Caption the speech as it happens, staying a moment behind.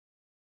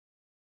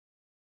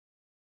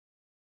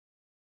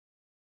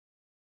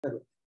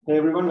Hey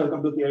everyone,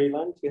 welcome to Theory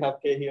Lunch. We have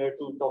Kay here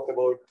to talk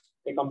about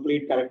a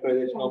complete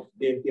characterization of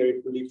game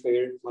theoretically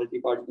fair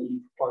multi-party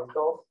coin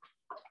toss.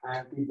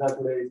 And Pizza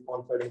today is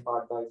sponsored in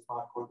part by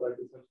Smart Contract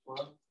Research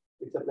Firm.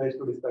 It's a place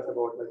to discuss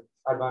about the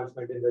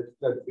advancement in the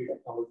Web3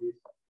 technologies.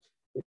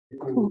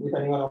 If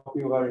anyone of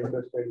you are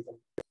interested, you can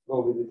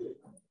go visit it.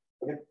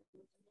 Okay.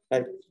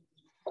 Thanks.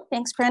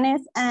 Thanks,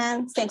 Pranath,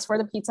 and thanks for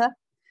the pizza.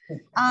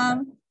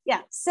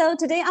 So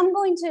today I'm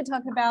going to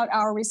talk about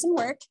our recent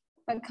work,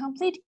 a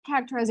complete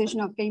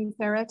characterization of game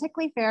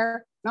theoretically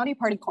fair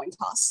multi-party coin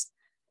toss.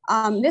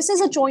 This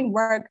is a joint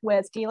work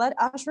with Gilad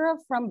Ashraf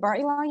from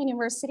Bar-Ilan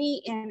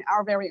University and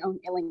our very own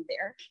Elaine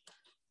there.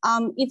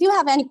 If you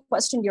have any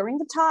question during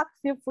the talk,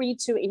 feel free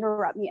to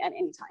interrupt me at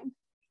any time.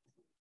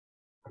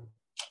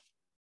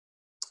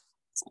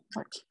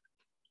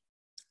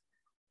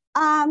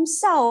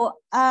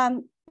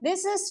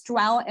 This is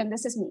Joel and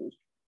this is me.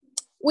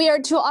 We are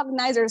two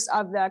organizers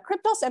of the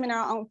crypto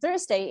seminar on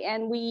Thursday,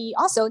 and we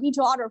also need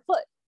to order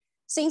food.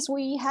 Since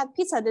we had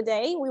pizza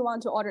today, we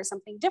want to order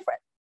something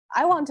different.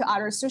 I want to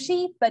order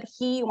sushi, but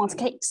he wants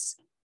cakes.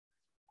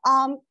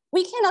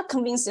 We cannot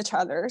convince each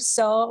other,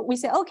 so we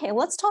say, okay,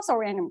 let's toss a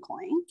random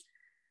coin.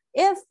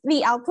 If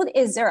the output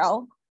is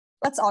 0,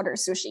 let's order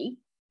sushi.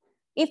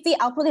 If the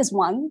output is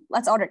 1,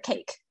 let's order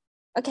cake.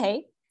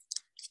 Okay,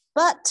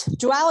 but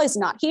Joel is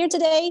not here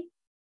today,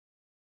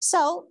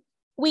 so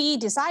we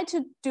decide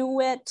to do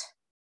it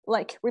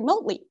like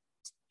remotely.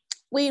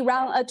 We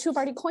run a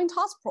two-party coin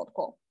toss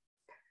protocol.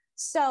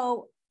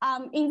 So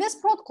in this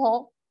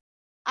protocol,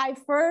 I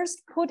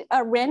first put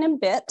a random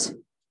bit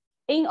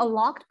in a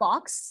locked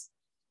box.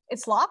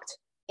 It's locked,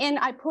 and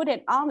I put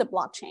it on the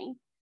blockchain.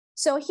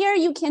 So here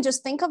you can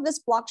just think of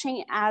this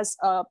blockchain as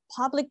a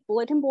public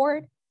bulletin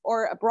board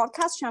or a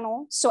broadcast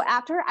channel. So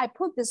after I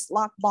put this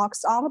locked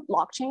box on the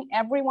blockchain,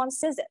 everyone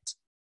sees it.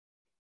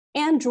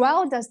 And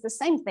Joel does the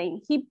same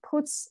thing. He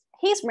puts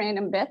his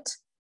random bit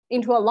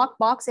into a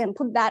lockbox and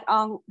put that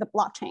on the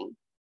blockchain.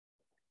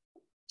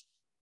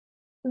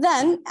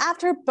 Then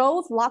after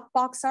both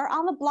lockboxes are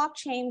on the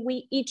blockchain,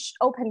 we each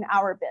open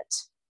our bit,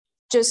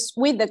 just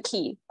with the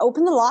key,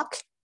 open the lock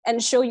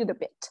and show you the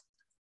bit.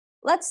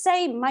 Let's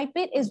say my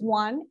bit is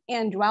 1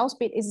 and Joel's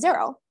bit is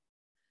 0.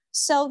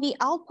 So the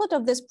output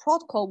of this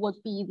protocol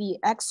would be the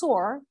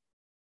XOR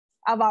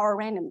of our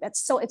random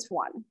bits. So it's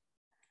 1.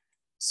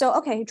 So,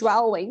 okay,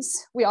 Joel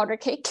wins, we order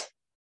cake.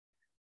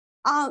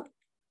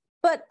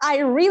 But I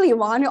really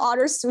want to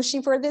order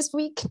sushi for this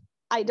week.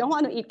 I don't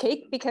want to eat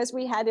cake because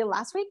we had it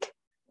last week.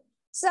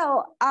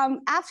 So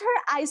after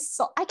I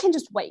can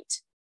just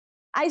wait.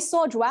 I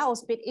saw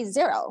Joel's bit is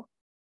 0.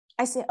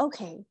 I said,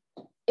 okay,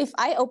 if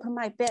I open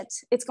my bit,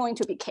 it's going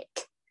to be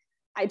cake.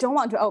 I don't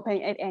want to open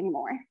it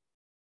anymore.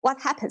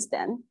 What happens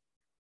then?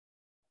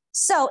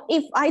 So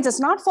if I does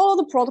not follow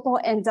the protocol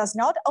and does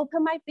not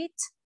open my bit,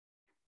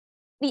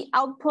 the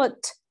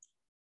output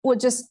would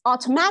just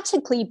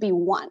automatically be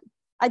 1.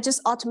 I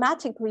just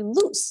automatically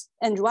lose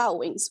and Joel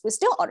wins. We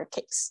still order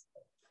cakes.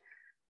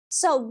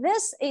 So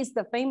this is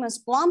the famous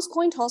Blum's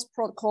coin toss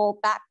protocol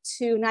back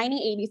to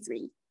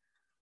 1983.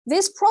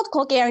 This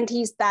protocol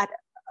guarantees that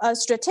a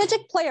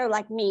strategic player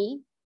like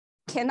me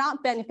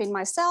cannot benefit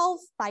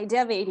myself by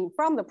deviating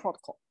from the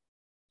protocol.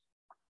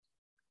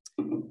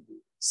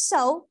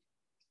 So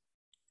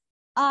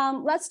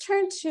let's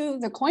turn to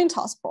the coin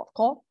toss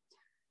protocol.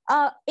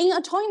 In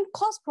a coin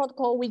toss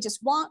protocol,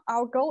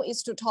 our goal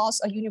is to toss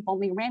a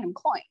uniformly random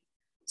coin.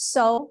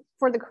 So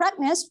for the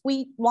correctness,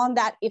 we want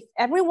that if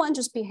everyone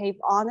just behave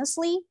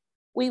honestly,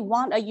 we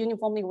want a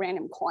uniformly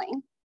random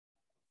coin.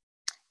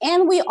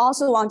 And we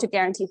also want to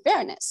guarantee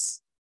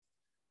fairness.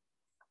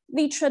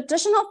 The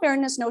traditional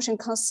fairness notion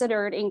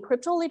considered in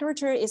crypto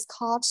literature is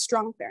called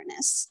strong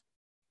fairness.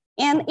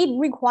 And it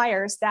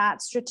requires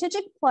that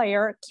strategic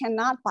player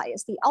cannot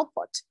bias the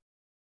output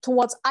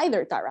towards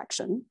either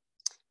direction.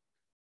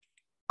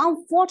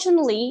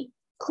 Unfortunately,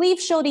 Cleve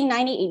showed in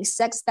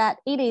 1986 that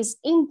it is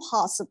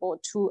impossible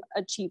to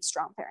achieve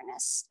strong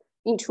fairness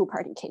in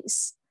two-party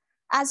case.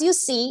 As you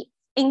see,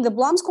 in the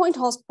Blum's coin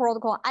toss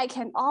protocol, I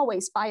can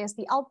always bias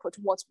the output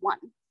towards 1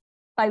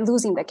 by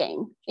losing the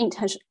game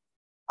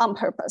on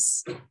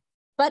purpose.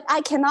 But I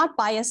cannot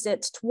bias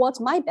it towards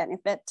my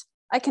benefit.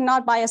 I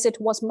cannot bias it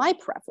towards my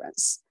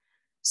preference.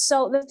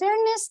 So the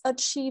fairness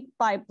achieved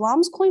by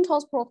Blum's coin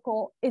toss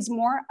protocol is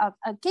more of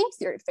a game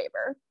theory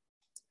favor.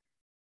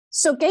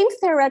 So game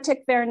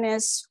theoretic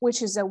fairness,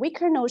 which is a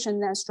weaker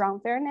notion than strong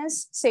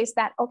fairness, says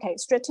that, okay,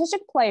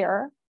 strategic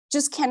player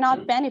just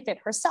cannot benefit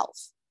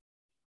herself,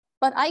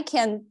 but I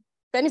can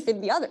benefit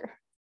the other.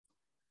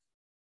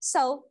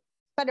 So,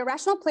 but a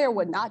rational player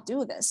would not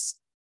do this.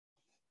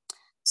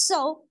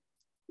 So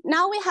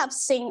now we have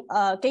seen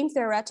a game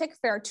theoretic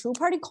fair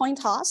two-party coin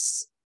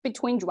toss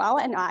between Joel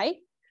and I.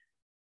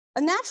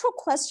 A natural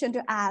question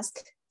to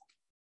ask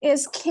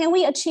is, can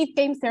we achieve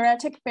game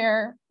theoretic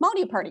fair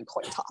multi-party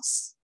coin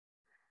toss?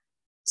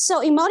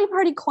 So in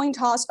multi-party coin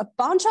toss, a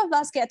bunch of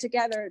us get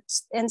together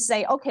and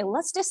say, okay,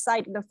 let's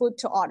decide the food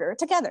to order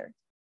together.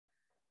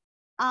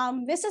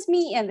 this is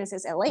me and this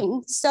is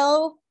Elaine.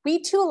 So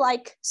we too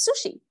like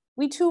sushi.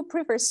 We too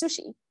prefer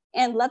sushi.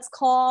 And let's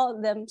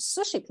call them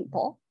sushi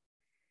people.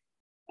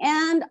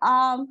 And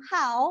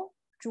Hao,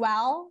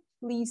 Joao,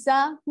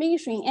 Lisa,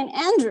 Mingxun, and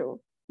Andrew,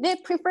 they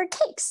prefer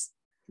cakes.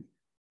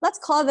 Let's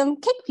call them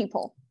cake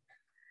people.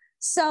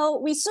 So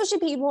we sushi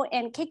people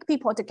and cake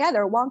people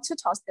together want to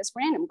toss this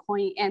random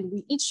coin, and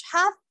we each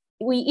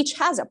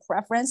has a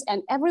preference,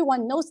 and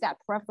everyone knows that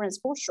preference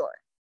for sure.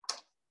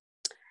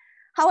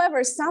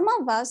 However, some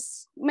of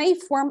us may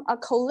form a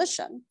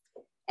coalition,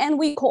 and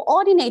we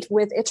coordinate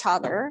with each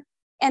other,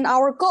 and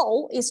our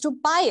goal is to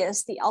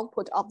bias the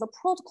output of the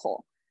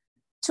protocol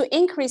to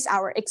increase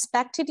our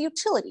expected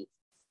utility.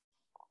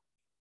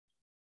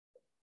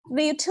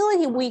 The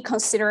utility we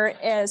consider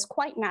is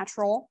quite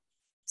natural.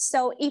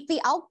 So if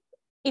the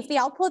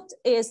output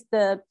is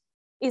the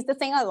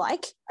thing I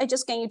like, I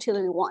just gain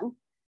utility 1.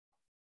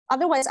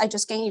 Otherwise, I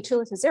just gain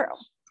utility 0.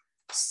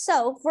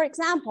 So for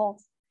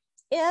example,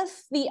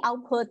 if the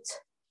output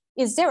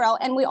is 0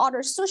 and we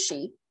order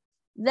sushi,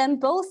 then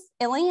both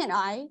Elaine and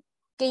I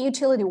gain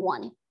utility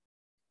 1,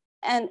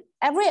 and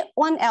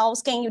everyone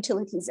else gain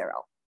utility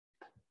 0.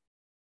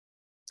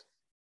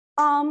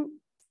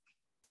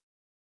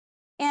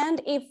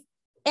 And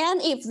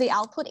if the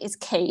output is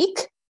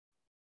cake,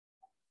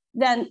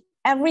 then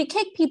every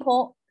cake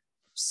people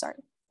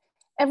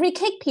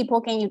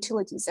gain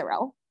utility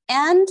 0.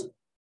 And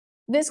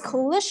this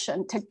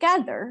coalition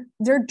together,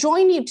 their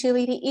joint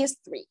utility is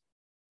 3.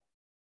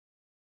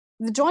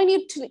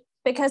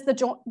 Because the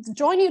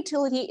joint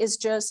utility is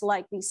just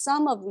like the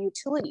sum of the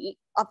utility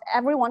of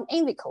everyone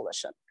in the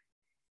coalition.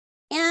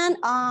 And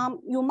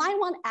you might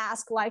want to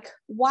ask, like,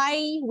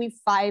 why we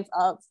 5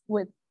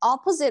 with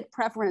opposite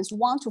preference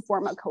want to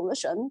form a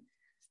coalition?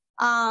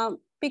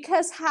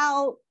 Because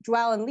how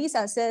Joao and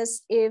Lisa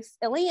says, if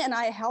Elaine and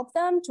I help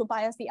them to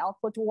bias the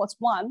output towards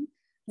 1,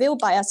 they'll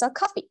buy us a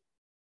coffee.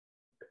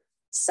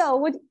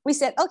 So we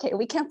said, okay,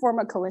 we can form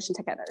a coalition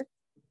together.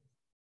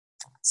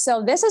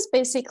 So this is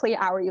basically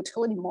our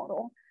utility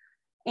model.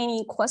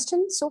 Any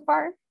questions so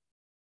far?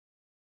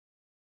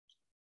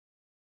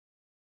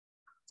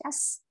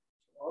 Yes.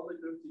 All the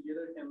groups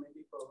together can make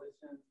a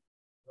coalition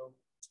of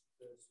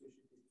the sushi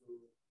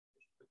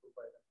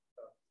people.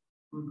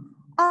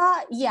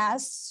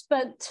 Yes,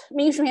 but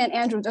Mingxun and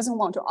Andrew doesn't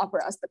want to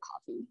offer us the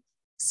coffee.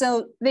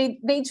 So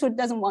they too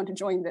doesn't want to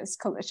join this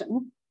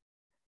coalition.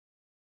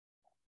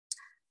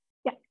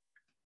 Yeah.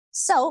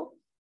 So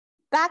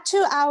back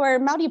to our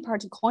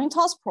multi-party coin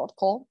toss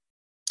protocol,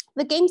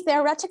 the game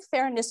theoretic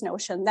fairness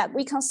notion that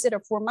we consider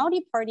for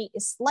multi-party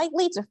is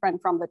slightly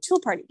different from the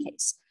two-party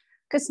case.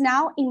 Because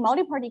now in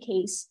multi-party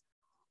case,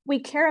 we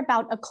care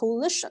about a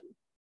coalition.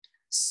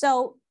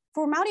 So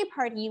for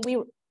multi-party,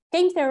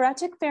 game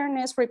theoretic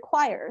fairness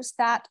requires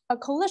that a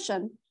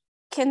coalition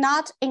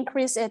cannot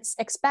increase its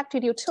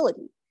expected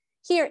utility.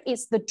 Here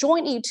is the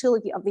joint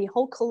utility of the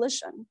whole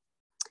coalition.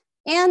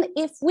 And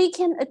if we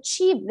can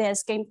achieve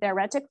this game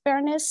theoretic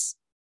fairness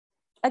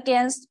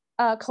against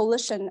a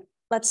coalition,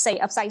 let's say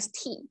of size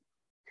T,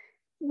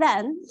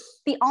 then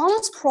the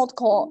honest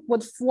protocol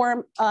would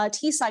form a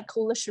T-side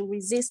coalition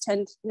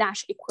resistant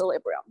Nash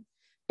equilibrium,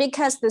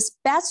 because this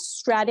best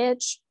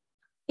strategy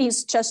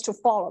is just to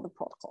follow the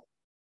protocol.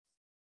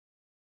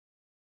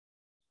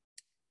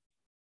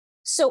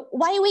 So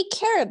why we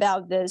care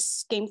about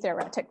this game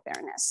theoretic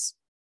fairness?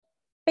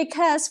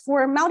 Because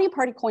for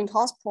multi-party coin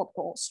toss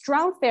protocol,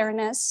 strong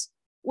fairness,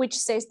 which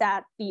says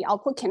that the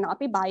output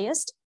cannot be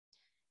biased,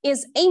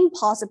 is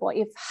impossible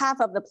if half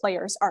of the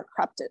players are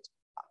corrupted,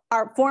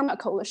 form a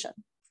coalition.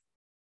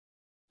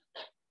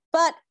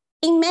 But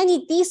in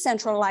many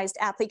decentralized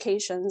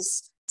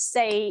applications,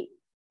 say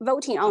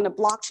voting on the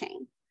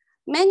blockchain,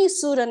 many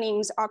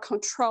pseudonyms are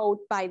controlled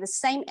by the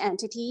same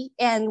entity,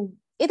 and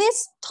it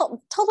is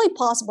totally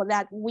possible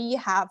that we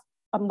have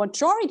a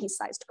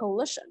majority-sized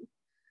coalition.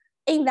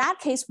 In that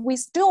case, we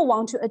still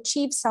want to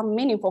achieve some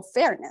meaningful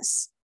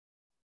fairness.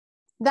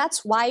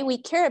 That's why we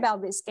care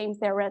about this game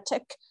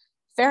theoretic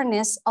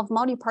fairness of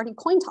multi-party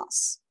coin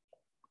toss.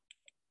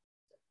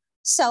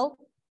 So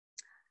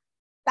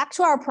back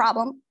to our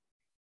problem,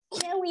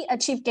 can we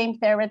achieve game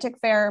theoretic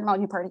fair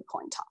multi-party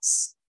coin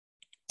toss?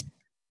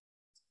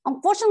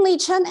 Unfortunately,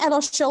 Chen et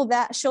al.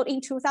 showed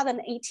in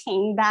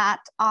 2018 that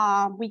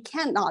we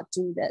cannot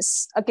do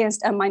this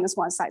against a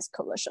 -1 size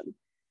coalition.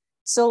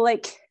 So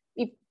like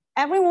if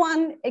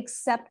everyone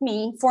except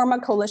me form a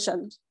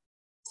coalition,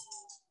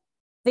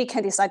 they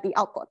can decide the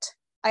output.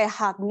 I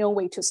have no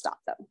way to stop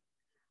them.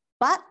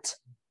 But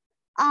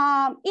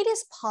it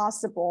is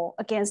possible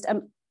against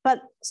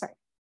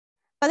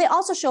but they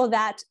also show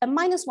that a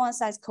 -1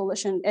 size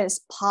coalition is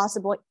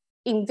possible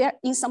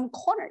in some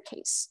corner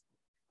case.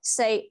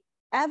 Say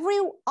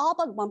all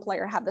but one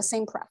player have the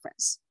same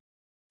preference.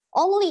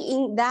 Only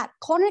in that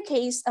corner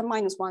case, a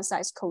 -1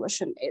 size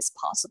coalition is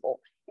possible,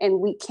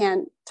 and we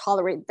can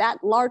tolerate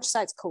that large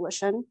size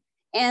coalition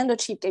and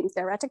achieve game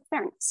theoretic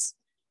fairness.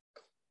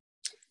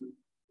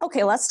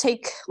 Okay, let's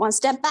take one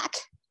step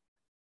back.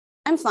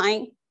 I'm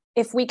fine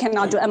if we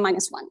cannot do a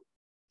 -1,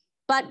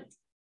 but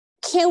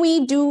can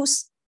we do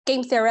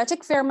game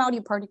theoretic fair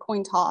multi-party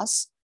coin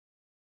toss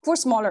for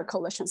smaller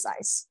collision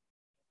size?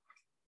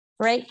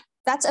 Right?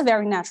 That's a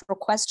very natural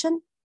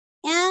question.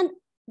 And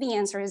the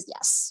answer is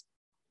yes,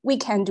 we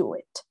can do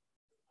it.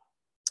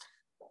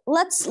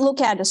 Let's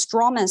look at the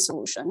strawman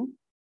solution.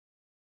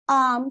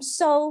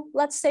 So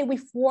let's say we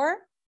four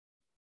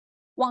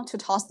want to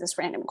toss this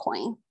random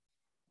coin.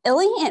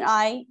 Elaine and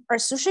I are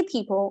sushi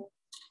people,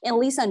 and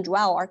Lisa and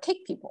Joel are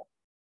cake people.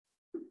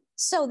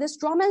 So this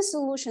strawman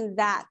solution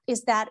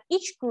is that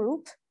each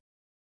group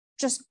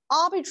just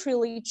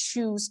arbitrarily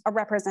choose a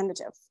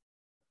representative.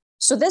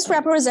 So this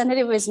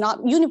representative is not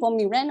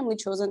uniformly randomly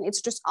chosen,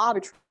 it's just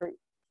arbitrary.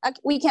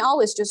 We can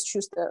always just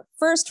choose the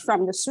first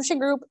from the sushi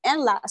group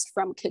and last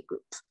from cake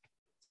group.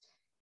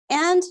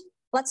 And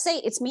let's say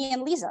it's me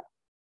and Lisa.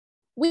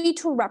 We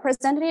two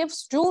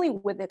representatives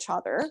dueling with each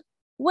other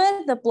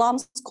with the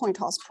Blum's coin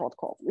toss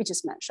protocol we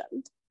just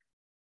mentioned.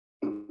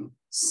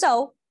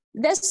 So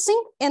this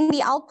thing in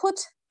the output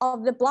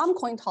of the Blum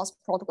coin toss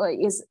protocol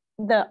is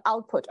the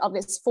output of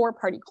this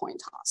four-party coin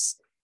toss.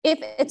 If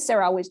it's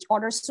 0, we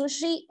order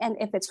sushi, and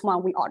if it's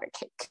 1, we order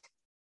cake.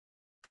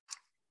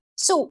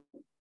 So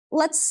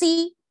let's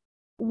see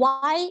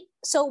why.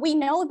 So we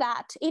know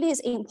that it is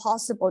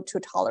impossible to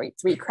tolerate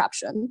 3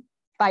 corruption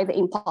by the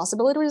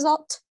impossibility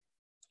result.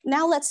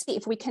 Now let's see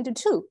if we can do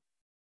 2.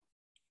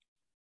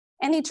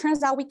 And it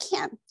turns out we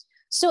can.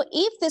 So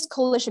if this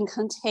coalition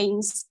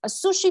contains a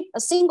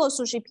single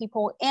sushi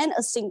people and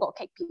a single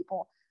cake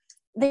people,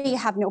 they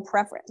have no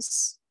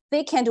preference.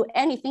 They can do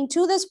anything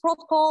to this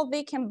protocol.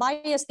 They can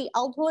bias the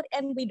output,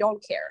 and we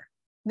don't care.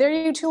 Their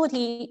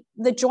utility,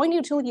 the joint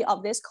utility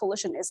of this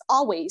coalition is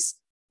always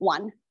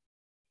 1.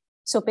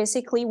 So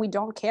basically, we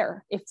don't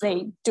care if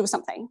they do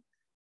something.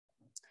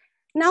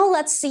 Now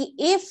let's see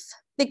if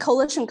the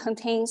coalition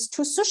contains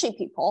 2 sushi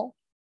people,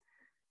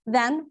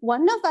 then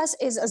one of us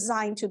is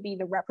assigned to be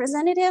the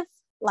representative,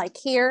 like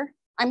here,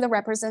 I'm the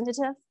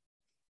representative,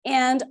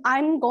 and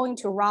I'm going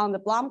to run the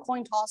Blum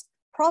coin toss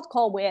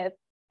protocol with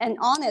an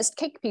honest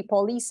cake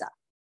people, Lisa.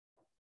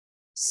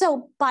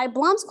 So by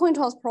Blum's coin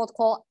toss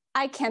protocol,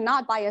 I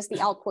cannot bias the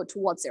output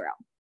towards 0.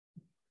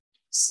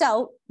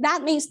 So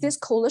that means this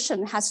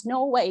coalition has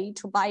no way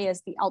to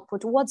bias the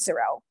output towards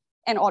 0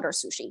 and order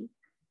sushi,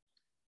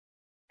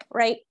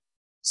 right?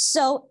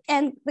 So,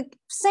 and the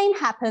same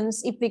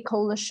happens if the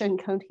coalition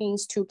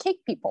contains 2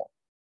 cake people.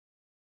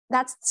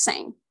 That's the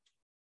same.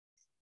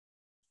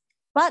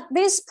 But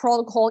this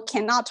protocol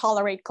cannot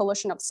tolerate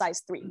coalition of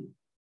size 3.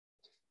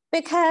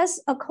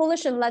 Because a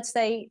coalition, let's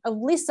say, of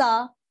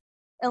Lisa,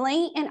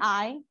 Elaine, and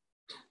I,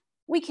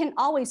 we can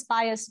always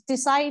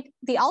decide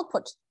the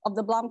output of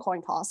the Blum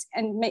coin toss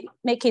and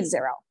make it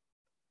 0.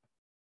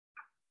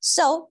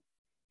 So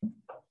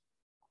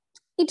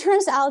it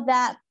turns out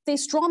that the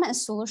strawman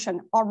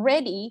solution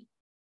already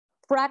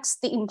breaks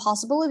the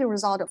impossibility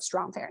result of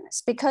strong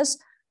fairness, because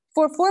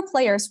for 4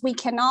 players, we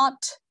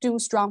cannot do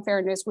strong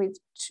fairness with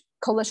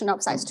coalition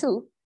of size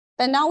 2.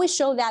 But now we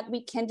show that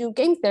we can do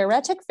game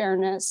theoretic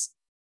fairness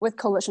with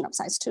coalition of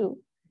size 2.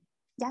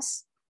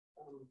 Yes?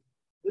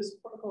 This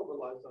protocol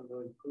relies on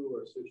knowing who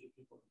are sushi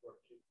people or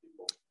cake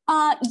people?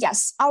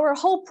 Yes, our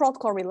whole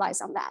protocol relies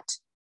on that.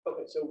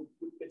 Okay, so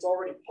it's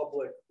already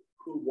public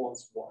who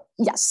wants what.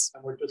 Yes.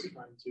 And we're just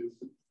trying to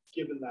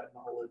give them that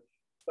knowledge.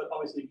 But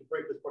obviously you can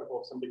break this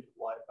protocol if somebody can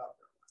lie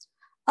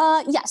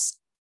about their Yes.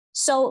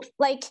 So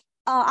like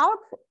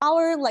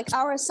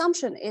our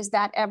assumption is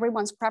that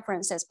everyone's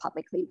preference is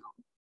publicly known.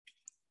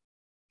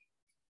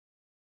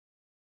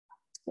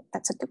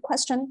 That's a good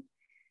question.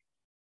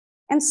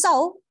 And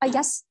so,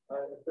 yes.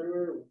 If there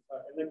were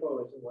in the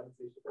coalition 1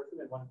 sushi person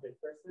and 1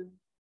 cake person,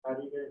 how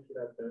do you guarantee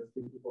that those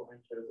 2 people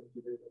aren't chosen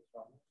to do this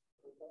strong?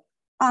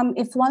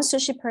 If 1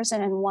 sushi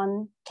person and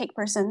 1 cake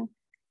person,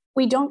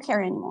 we don't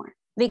care anymore.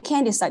 They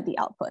can decide the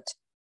output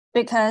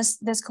because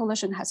this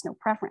coalition has no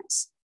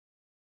preference.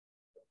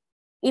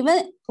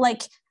 Even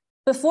like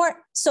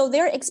before, so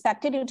their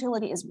expected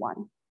utility is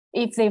 1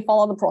 if they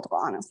follow the protocol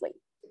honestly.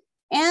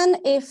 And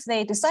if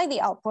they decide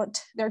the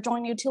output, their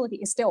joint utility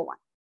is still 1.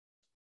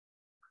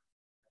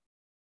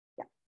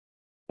 Yeah,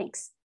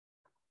 thanks.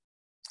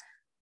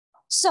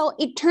 So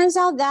it turns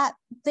out that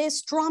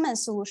this strawman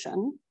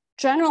solution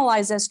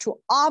generalizes to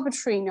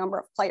arbitrary number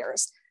of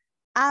players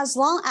as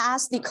long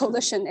as the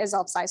coalition is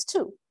of size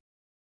 2.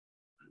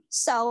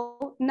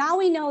 So now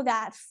we know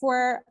that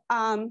for,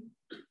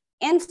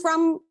 and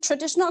from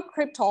traditional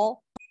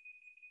crypto,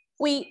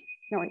 we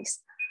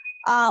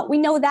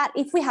know that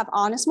if we have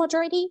honest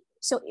majority,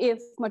 so if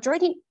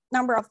majority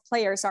number of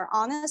players are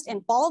honest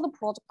and follow the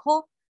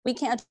protocol, we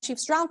can achieve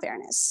strong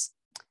fairness.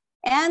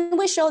 And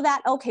we show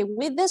that, okay,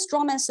 with this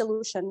strawman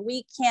solution,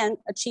 we can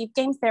achieve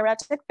game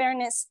theoretic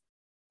fairness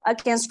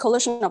against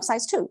coalition of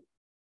size 2.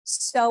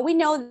 So we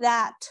know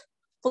that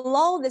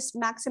below this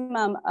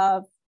maximum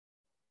of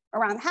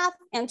around half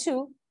and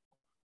 2,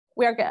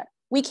 we're good.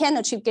 We can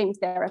achieve game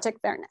theoretic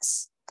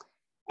fairness.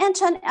 And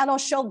Chen et al.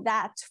 Showed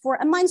that for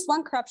a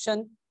 -1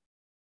 corruption,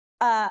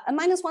 a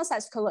 -1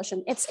 size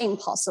coalition, it's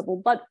impossible,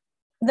 but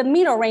the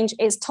middle range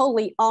is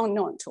totally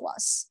unknown to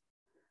us.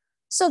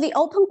 So the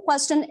open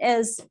question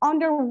is,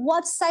 under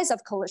what size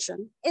of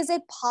collision is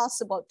it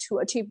possible to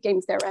achieve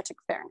game theoretic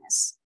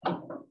fairness?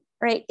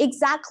 Right?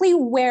 Exactly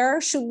where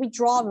should we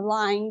draw the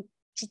line,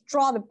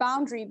 draw the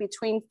boundary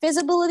between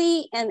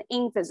feasibility and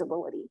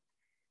invisibility?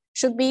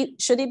 Should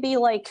it be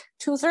like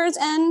 2/3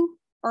 N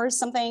or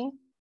something?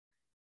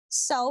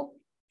 So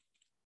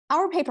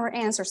our paper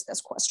answers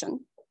this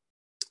question.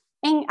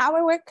 In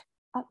our work,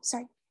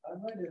 sorry. I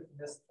might have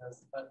missed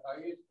this, but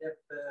if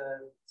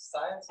the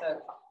sides have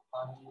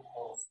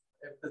unequal,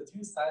 if the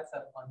two sides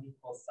have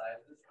unequal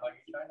sizes, are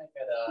you trying to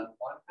get a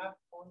 1/2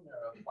 coin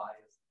or a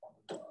biased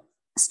coin?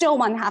 Still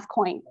 1/2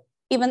 coin,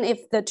 even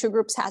if the two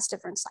groups has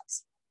different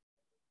size.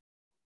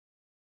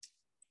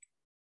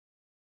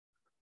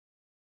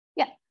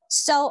 Yeah,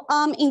 so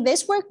in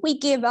this work, we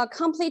give a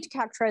complete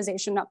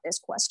characterization of this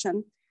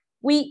question.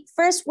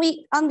 First,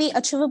 on the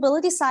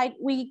achievability side,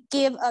 we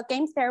give a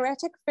game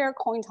theoretic fair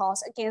coin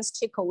toss against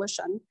T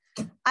collision.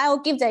 I'll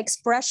give the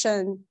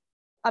expression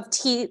of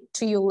T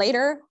to you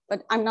later,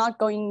 but I'm not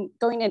going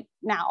it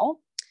now.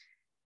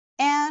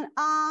 And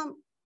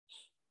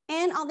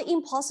on the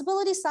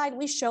impossibility side,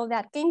 we show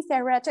that game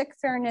theoretic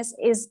fairness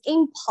is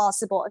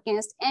impossible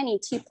against any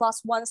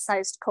T+1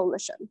 sized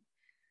collision.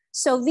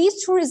 So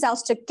these two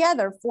results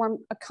together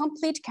form a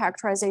complete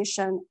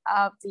characterization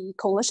of the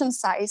collision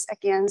size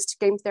against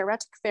game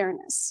theoretic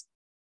fairness.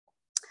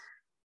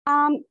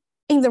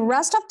 In the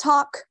rest of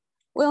talk,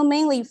 we'll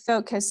mainly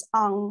focus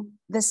on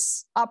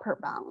this upper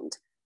bound.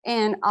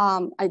 And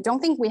I don't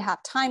think we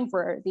have time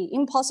for the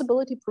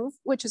impossibility proof,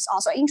 which is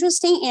also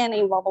interesting and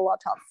involve a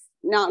lot of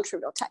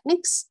non-trivial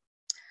techniques.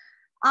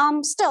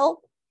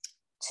 Still,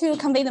 to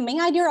convey the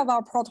main idea of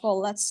our protocol,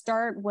 let's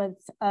start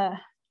with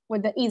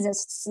the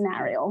easiest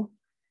scenario.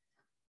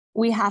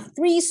 We have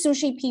 3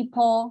 sushi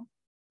people,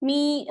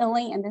 me,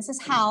 Elaine, and this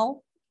is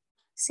Hao,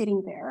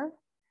 sitting there.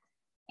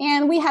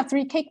 And we have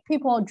 3 cake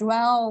people,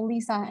 Joel,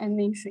 Lisa, and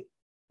Ming-Shui.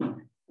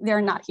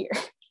 They're not here.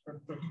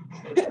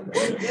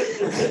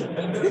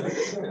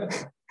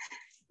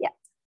 Yeah.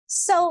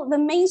 So the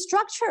main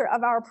structure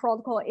of our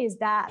protocol is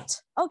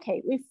that,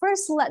 okay, we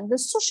first let the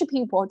sushi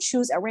people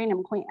choose a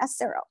random coin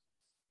S0.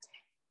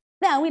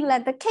 Then we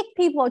let the cake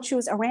people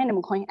choose a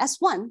random coin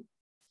S1.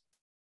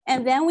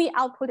 And then we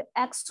output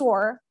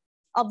XOR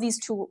of these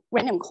 2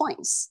 random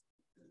coins.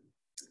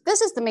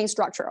 This is the main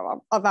structure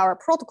of our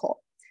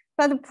protocol.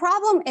 But the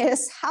problem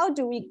is, how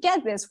do we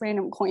get this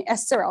random coin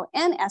S0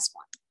 and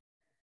S1,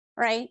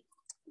 right?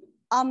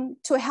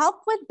 To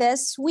help with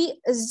this,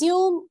 we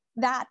assume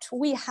that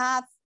we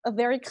have a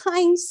very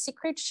kind,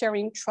 secret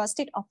sharing,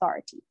 trusted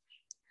authority.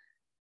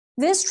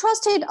 This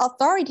trusted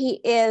authority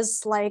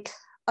is like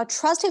a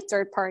trusted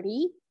third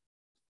party.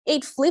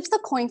 It flips the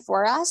coin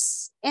for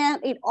us,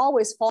 and it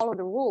always follows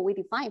the rule we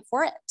define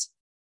for it.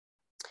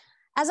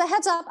 As a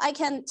heads up, I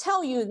can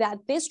tell you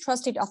that this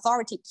trusted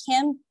authority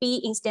can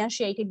be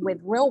instantiated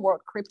with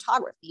real-world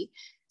cryptography.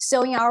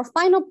 So in our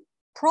final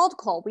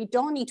protocol, we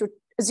don't need to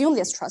assume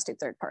this trusted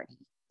third party.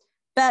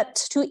 But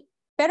to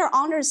better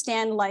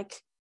understand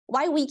like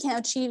why we can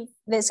achieve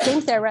this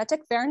game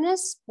theoretic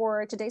fairness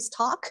for today's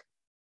talk,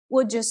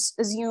 we'll just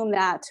assume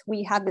that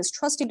we have this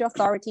trusted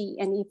authority,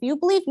 and if you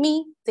believe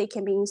me, they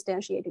can be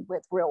instantiated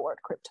with real-world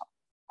crypto.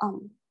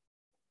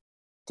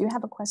 Do you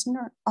have a question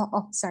or?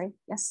 Oh, sorry.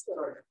 Yes.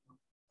 Sorry.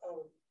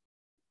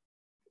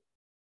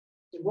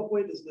 In what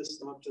way does this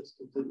not just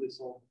completely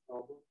solve the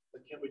problem?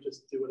 Like, can't we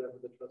just do whatever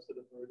the trusted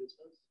authority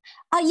says?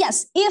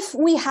 Yes, if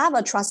we have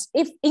a trust,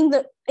 if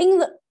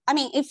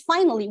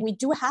finally we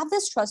do have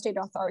this trusted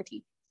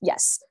authority,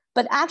 yes.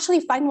 But actually,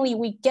 finally,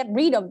 we get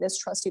rid of this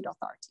trusted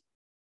authority.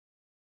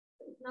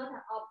 It's not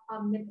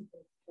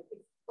omnipotent. It's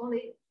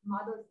only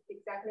models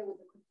exactly what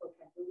the crypto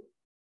can do.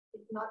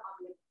 It's not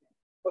omnipotent.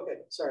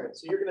 Okay, sorry.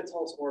 So you're going to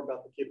tell us more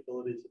about the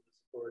capabilities of this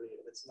authority,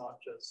 and it's not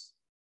just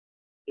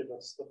give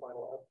us the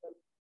final output?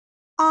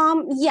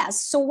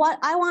 Yes, so what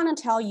I want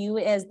to tell you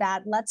is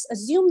that let's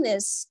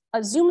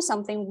assume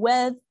something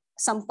with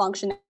some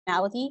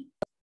functionality,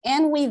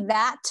 and with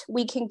that,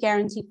 we can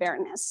guarantee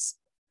fairness.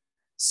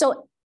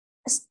 So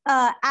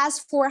as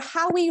for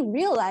how we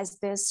realize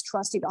this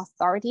trusted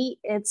authority,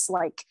 it's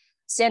like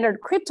standard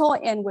crypto,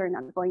 and we're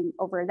not going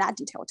over that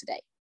detail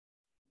today.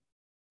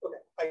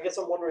 Okay, I guess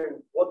I'm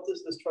wondering, what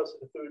does this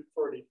trusted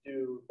authority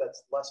do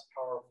that's less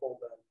powerful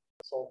than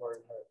solve our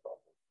entire problem?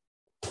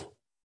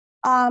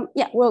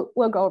 Yeah,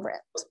 we'll go over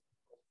it.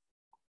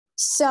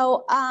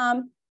 So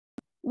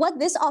what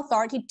this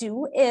authority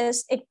do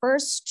is it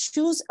first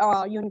choose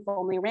a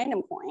uniformly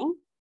random coin,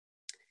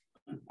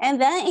 and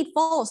then it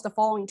follows the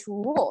following 2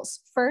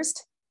 rules.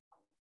 First,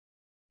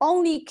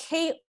 only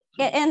K,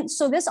 and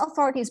so this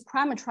authority is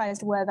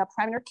parameterized with a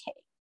parameter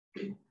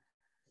K.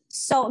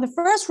 So the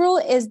first rule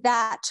is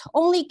that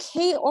only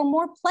K or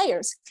more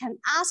players can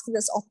ask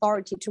this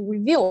authority to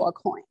reveal a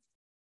coin.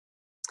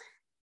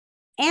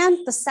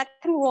 And the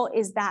second rule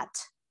is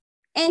that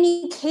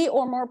any K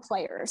or more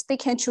players, they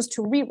can choose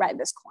to rewrite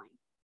this coin.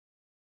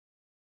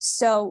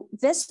 So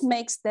this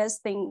makes this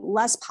thing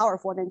less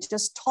powerful than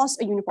just toss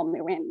a uniformly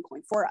random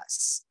coin for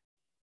us.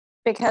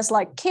 because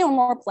like K or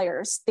more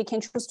players, they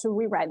can choose to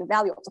rewrite the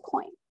value of the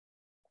coin.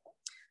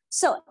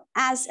 So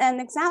as an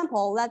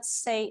example,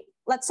 let's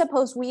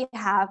suppose we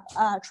have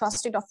a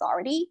trusted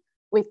authority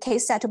with K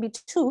set to be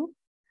 2.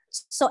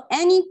 So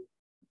any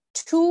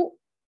 2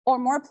 or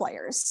more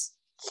players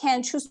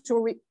can choose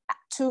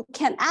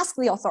can ask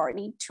the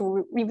authority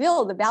to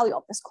reveal the value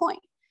of this coin.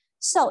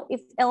 So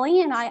if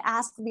Elaine and I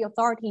ask the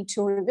authority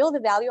to reveal the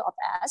value of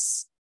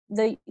S,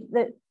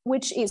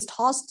 which is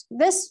tossed,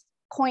 this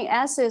coin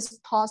S is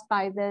tossed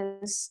by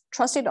this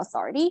trusted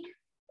authority,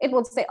 it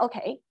will say,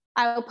 okay,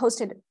 I will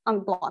post it on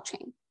the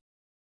blockchain.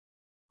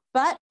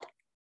 But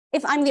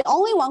if I'm the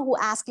only one who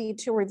asks you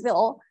to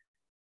reveal,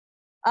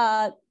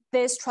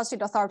 this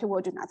trusted authority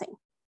will do nothing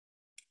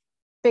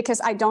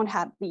because I don't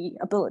have the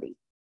ability.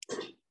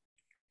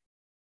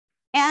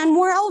 And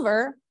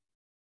moreover,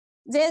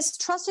 this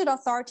trusted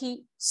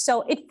authority,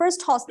 so it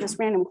first tossed this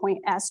random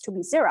coin S to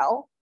be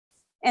 0.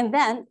 And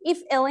then if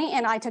Elaine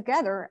and I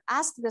together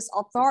ask this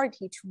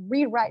authority to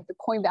rewrite the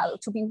coin value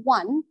to be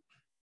 1,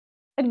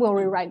 it will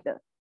rewrite the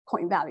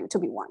coin value to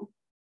be 1.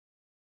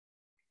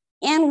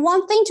 And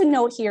one thing to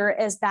note here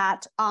is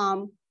that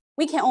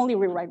we can only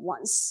rewrite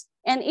once,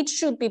 and it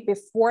should be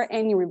before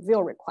any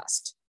reveal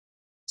request.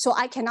 So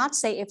I cannot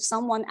say if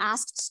someone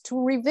asks to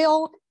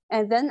reveal,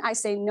 and then I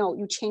say, no,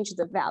 you change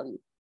the value.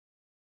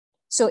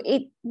 So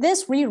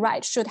this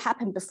rewrite should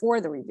happen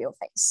before the reveal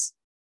phase.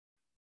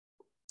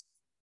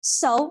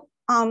 So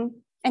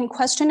any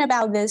question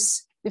about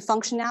this, the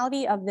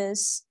functionality of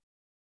this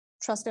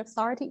trusted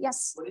authority?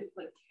 Yes? What if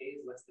like K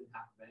is less than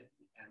half of n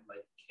and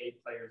like K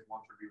players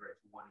want to rewrite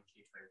to 1 and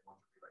K players want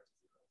to rewrite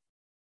to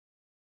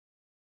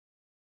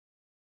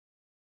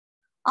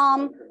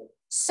 0?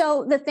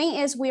 So the thing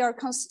is, we are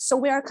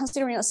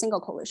considering a single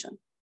collision.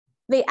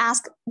 They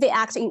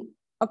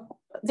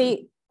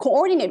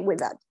coordinate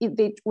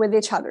with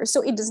each other.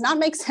 So it does not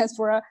make sense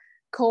for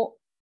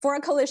a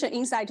collision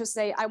inside to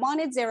say, I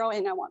wanted 0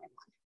 and I wanted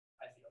 1.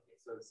 I see,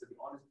 okay, so the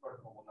honest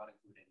protocol will not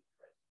include any,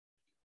 right?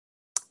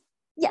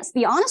 Yes,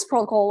 the honest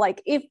protocol,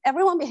 like if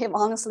everyone behave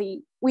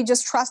honestly, we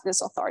just trust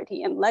this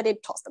authority and let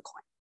it toss the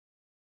coin.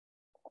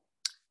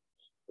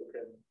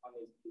 Okay,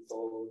 honest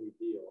people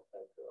reveal,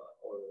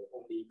 or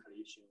only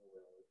collision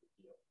will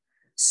reveal.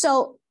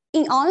 So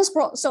in honest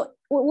protocol, so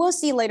we'll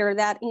see later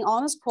that in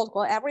honest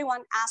protocol,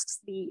 everyone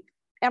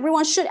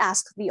should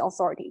ask the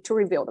authority to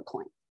reveal the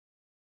coin.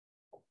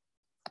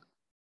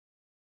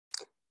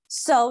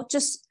 So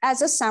just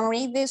as a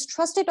summary, this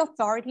trusted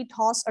authority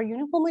tosses a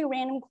uniformly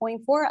random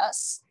coin for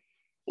us,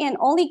 and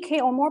only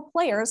K or more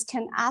players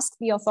can ask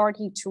the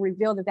authority to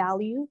reveal the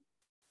value,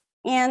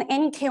 and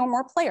any K or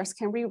more players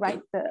can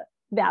rewrite the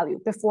value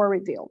before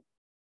reveal.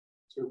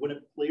 So when a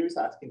player is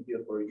asking the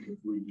authority to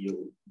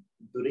reveal,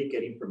 do they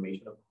get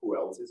information of who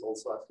else is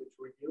also asking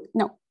to reveal?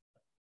 No.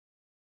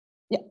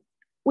 Yeah,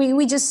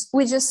 we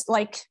just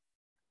like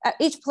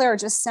each player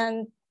just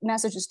send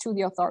messages to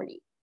the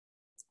authority.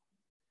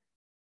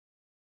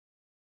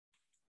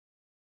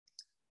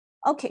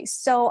 Okay,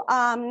 so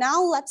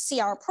now let's see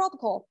our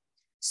protocol.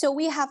 So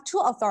we have 2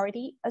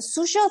 authority, a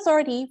sushi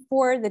authority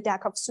for the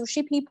deck of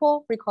sushi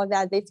people, recall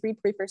that they 3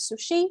 prefer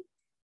sushi,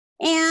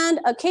 and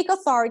a cake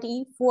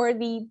authority for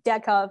the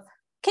deck of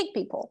cake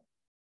people.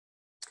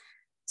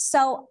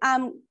 So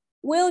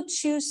we'll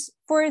choose,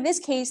 for this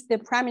case, this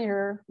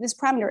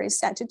parameter is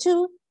set to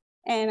 2,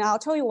 and I'll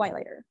tell you why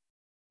later.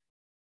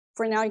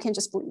 For now, you can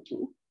just believe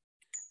me.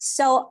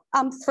 So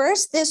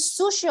first, this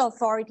sushi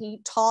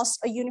authority tossed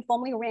a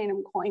uniformly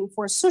random coin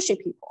for sushi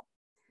people.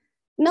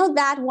 Note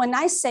that when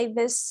I say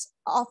this,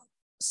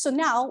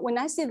 when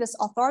I say this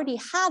authority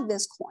have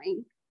this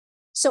coin,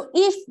 so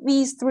if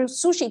these 3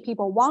 sushi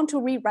people want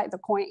to rewrite the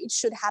coin, it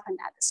should happen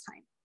at this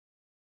time.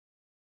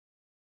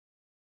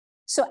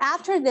 So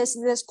after this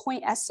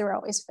coin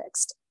S0 is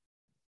fixed.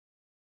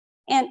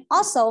 And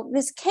also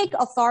this cake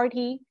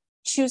authority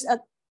choose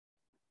a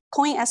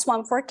coin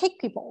S1 for cake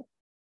people.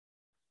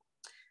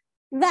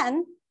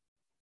 Then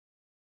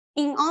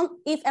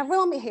if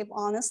everyone behave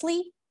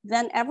honestly,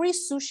 then every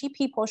sushi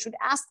people should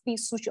ask the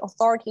sushi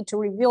authority to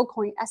reveal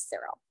coin S0.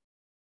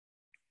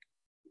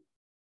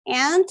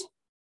 And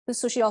the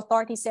sushi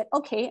authority said,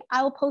 okay,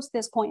 I will post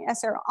this coin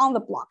S0 on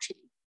the blockchain.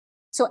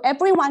 So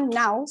everyone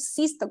now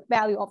sees the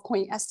value of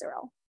coin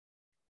S0.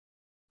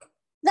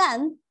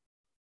 Then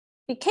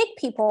the cake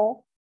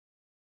people,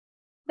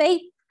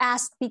 they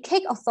ask the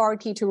cake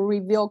authority to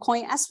reveal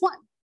coin S1.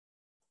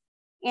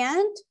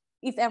 And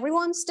if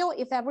everyone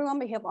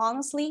behave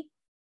honestly,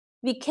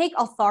 the cake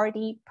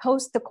authority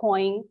posts the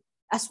coin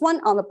S1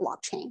 on the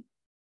blockchain.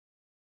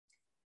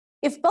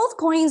 If both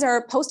coins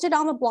are posted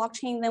on the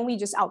blockchain, then we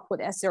just output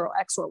S0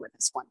 XOR with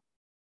S1.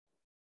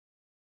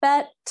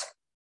 But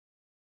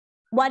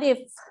what if,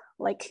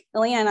 like,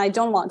 Elena and I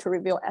don't want to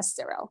reveal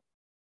S0?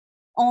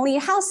 Only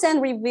house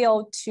send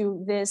reveal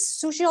to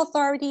this sushi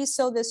authority,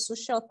 so this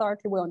sushi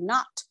authority will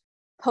not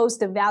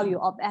post the value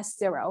of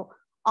S0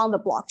 on the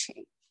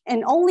blockchain.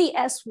 And only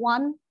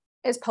S1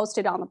 is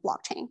posted on the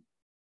blockchain.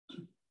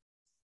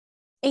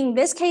 In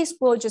this case,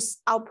 we'll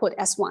just output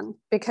S1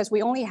 because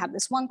we only have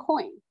this one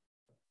coin.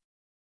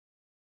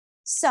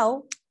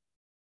 So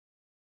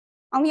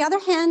on the other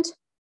hand,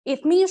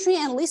 if Ming-Shui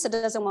and Lisa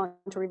doesn't want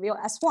to reveal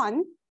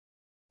S1,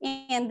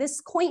 and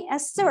this coin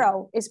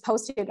S0 is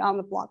posted on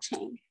the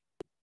blockchain,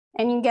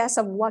 any guess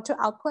of what to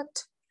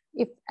output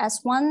if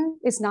S1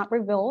 is not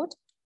revealed?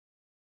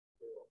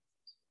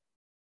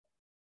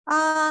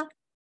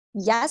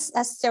 Yes,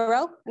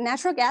 S0,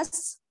 natural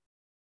guess,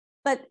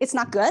 but it's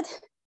not good.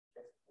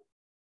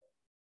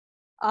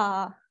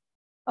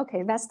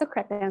 Okay, that's the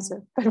correct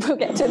answer, but we'll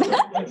get to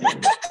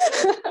that.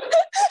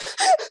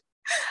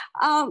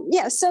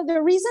 Yeah, so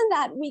the reason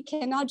that we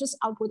cannot just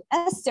output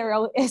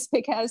S0 is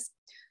because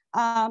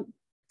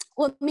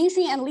when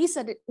Ming-Shui and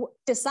Lisa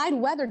decide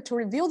whether to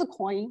reveal the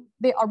coin,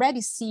 they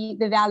already see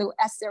the value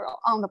S0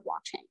 on the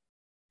blockchain.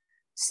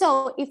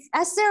 So if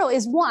S0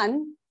 is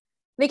 1,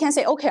 they can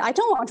say, okay, I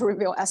don't want to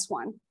reveal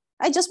S1.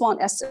 I just want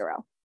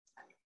S0.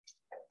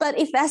 But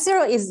if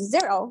S0 is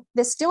 0,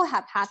 they still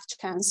have half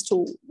chance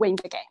to win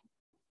the game.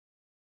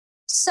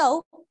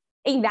 So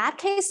in that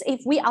case,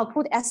 if we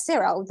output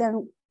S0,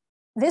 then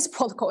this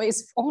protocol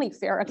is only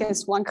fair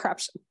against one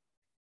corruption,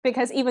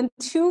 because even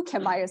 2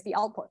 can bias the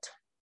output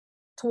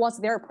towards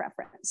their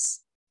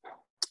preference.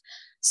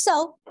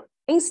 So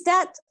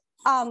instead,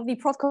 the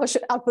protocol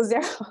should output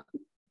 0.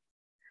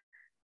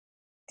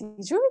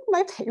 Did you read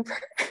my paper?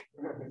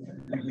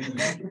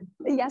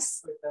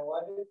 Yes. Then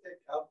why did they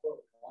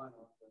output 1 on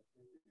the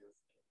previous case?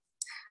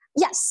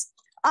 Yes.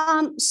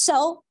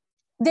 So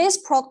this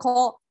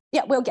protocol,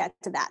 yeah, we'll get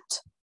to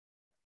that.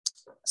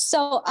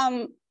 So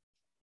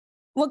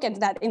we'll get to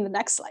that in the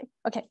next slide.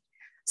 Okay.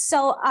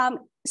 So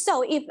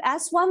so if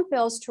S1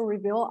 fails to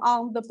reveal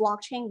on the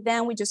blockchain,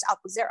 then we just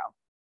output 0.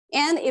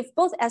 And if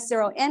both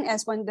S0 and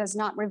S1 does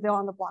not reveal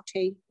on the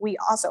blockchain, we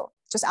also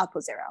just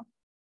output 0.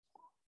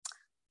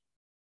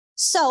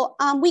 So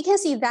we can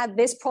see that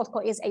this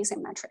protocol is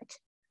asymmetric,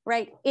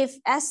 right?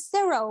 If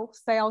S0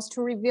 fails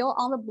to reveal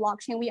on the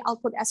blockchain, we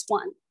output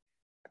S1.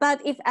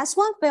 But if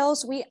S1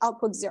 fails, we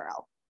output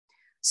 0.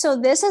 So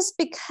this is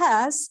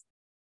because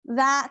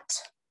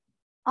that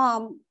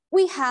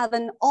we have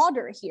an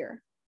order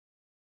here.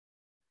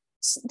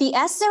 The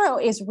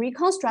S0 is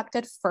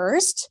reconstructed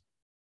first.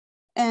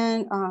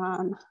 And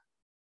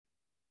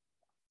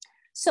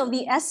so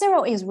the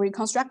S0 is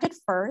reconstructed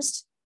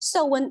first.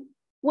 So when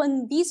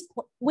these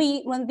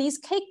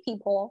cake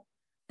people,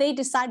 they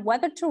decide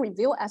whether to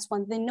reveal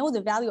S1, they know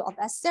the value of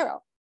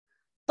S0.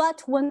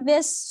 But when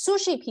this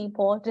sushi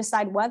people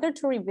decide whether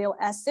to reveal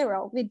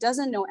S0, they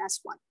doesn't know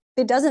S1.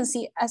 They doesn't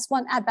see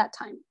S1 at that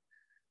time.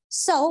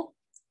 So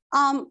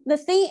the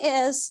thing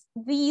is,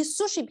 the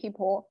sushi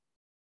people,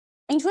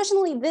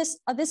 intuitionally,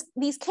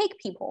 these cake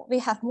people, they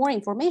have more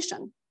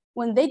information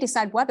when they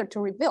decide whether to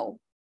reveal.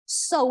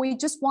 So we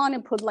just want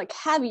to put like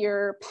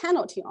heavier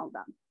penalty on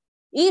them.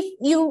 If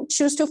you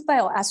choose to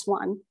fail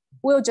S1,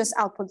 we'll just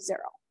output 0.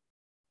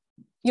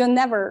 You'll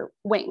never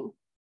win.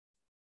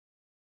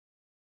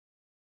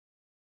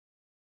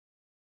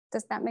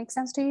 Does that make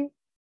sense to you?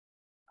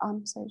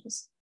 So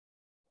just.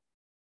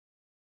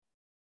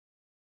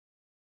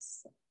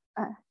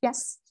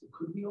 Yes. So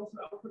could we also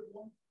output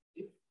 1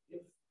 if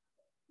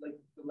like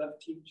the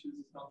left team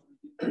chooses not to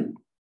reveal? Is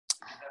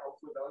that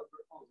also a valid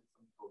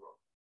protocol?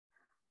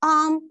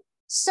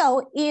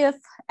 So if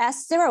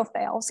S0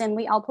 fails and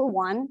we output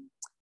 1,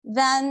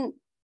 then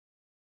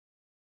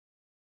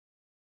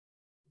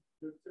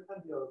there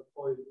can be a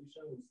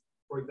coalition.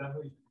 For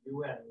example, if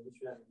you and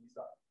Ming-Shui and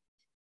Lisa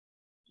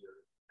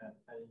here, and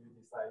you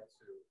decide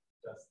to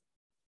just.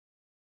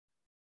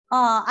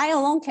 I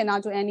alone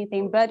cannot do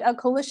anything, but a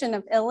coalition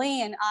of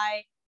Elaine and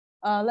I,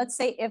 let's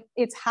say if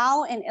it's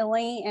Hao and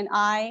Elaine and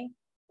I,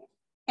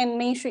 and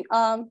Ming-Shui,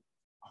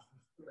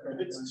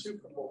 it's 2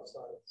 from both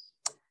sides.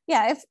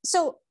 Yeah, if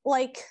so,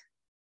 like,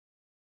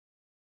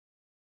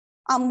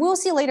 we'll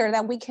see later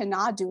that we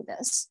cannot do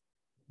this,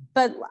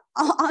 but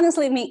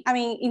honestly, I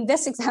mean, in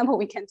this example,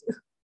 we can do.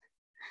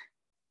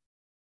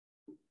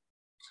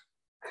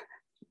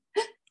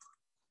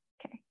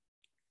 Okay.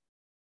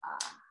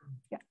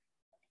 Yeah.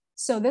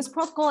 So this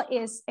protocol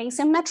is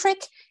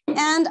asymmetric,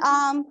 and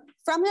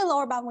from the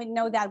lower bound, we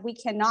know that we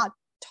cannot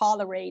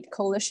tolerate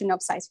coalition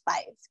of size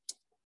 5.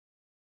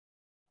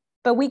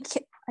 But we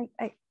can.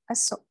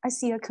 I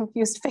see a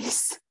confused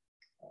face.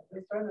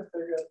 I'm trying to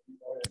figure out the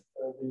order.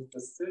 So the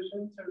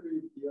decision to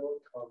reveal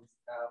comes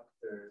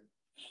after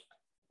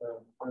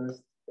the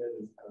first bit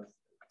is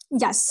posted.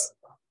 Yes.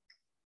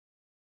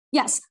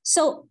 Yes.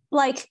 So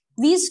like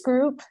these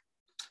group,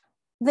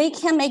 they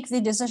can make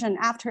the decision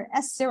after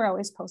S0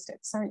 is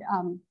posted. Sorry.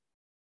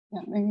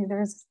 Yeah, maybe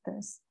there's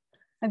this.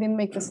 I didn't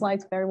make the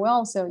slides very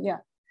well. So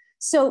yeah.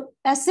 So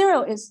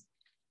S0 is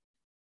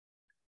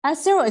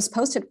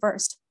posted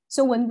first.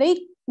 So when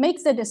they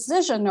make the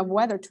decision of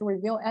whether to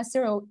reveal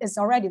S0 is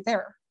already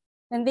there,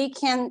 and they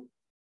can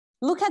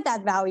look at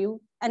that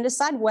value and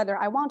decide whether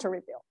I want to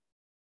reveal.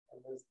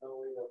 And there's no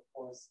way to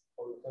force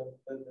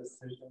the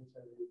decision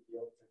to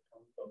reveal to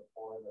come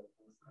before the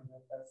posting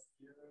of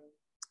S0.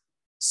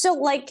 So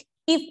like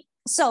the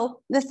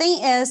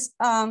thing is,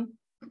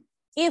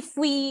 if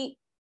we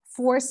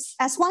for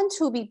S1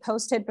 to be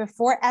posted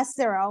before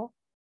S0,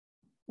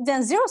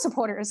 then zero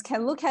supporters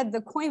can look at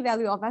the coin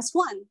value of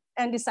S1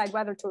 and decide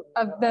whether to,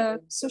 of the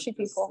sushi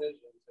people.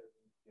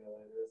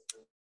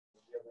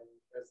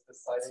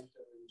 Deciding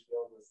to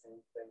reveal the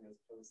same thing as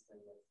posting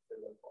the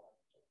physical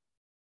action.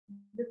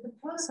 The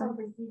protocol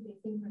receives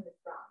asynchronous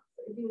round. So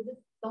if you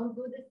just don't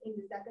do this in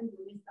the second,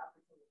 you miss the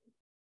opportunity.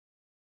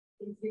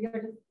 It's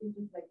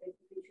just like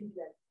basically treat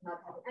that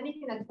not having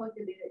anything that's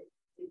posted later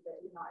is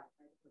not.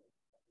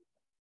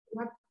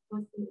 Not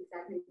posting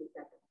exactly the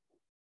second.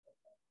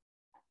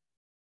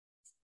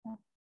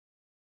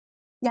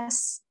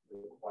 Yes.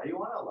 Why do you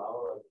want to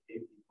allow like 8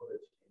 people to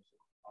change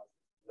the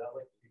process? Is that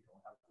like you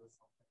don't have to do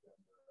something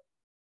that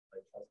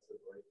like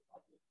trusted or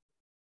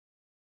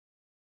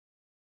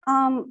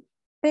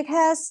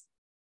because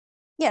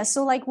yeah,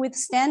 so like with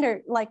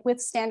standard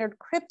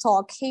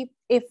crypto,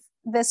 if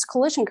this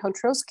collision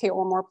controls K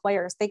or more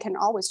players, they can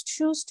always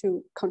choose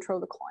to control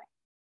the coin.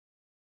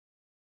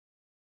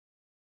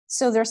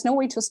 So there's no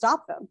way to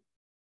stop them.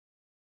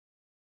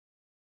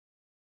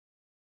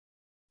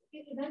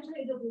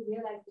 Eventually, it will be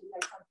realized that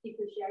like some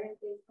secret sharing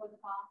based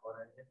protocol.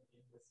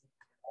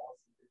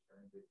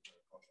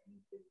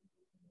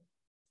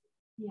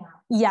 Yeah.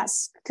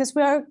 Yes, because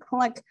we are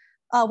like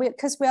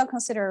because we are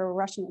considered a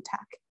Russian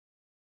attack.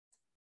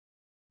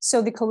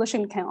 So the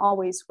collision can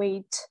always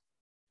behave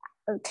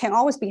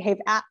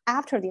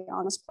after the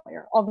honest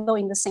player, although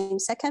in the same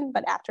second,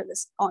 but after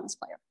this honest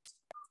player.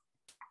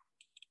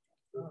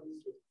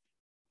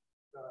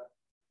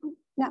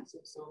 Yeah.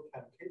 So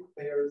can K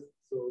players,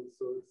 so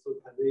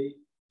can they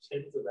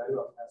change the value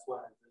of S1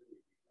 and then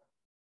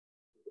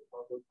the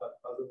problem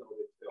doesn't know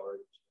if they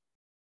already changed?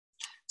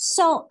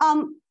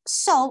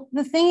 So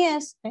the thing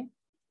is, okay.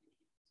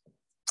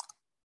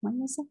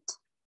 When is it?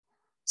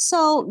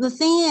 So the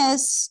thing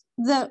is,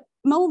 the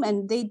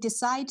moment they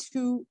decide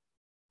to,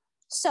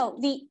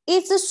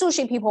 if the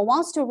sushi people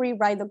wants to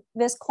rewrite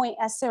this coin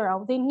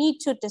S0, they need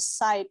to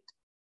decide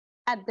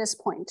at this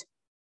point.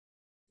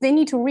 They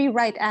need to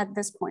rewrite at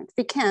this point.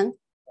 They can.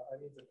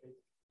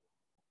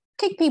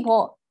 Kick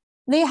people,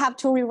 they have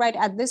to rewrite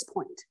at this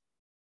point.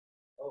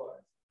 Oh.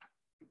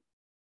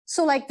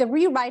 So like the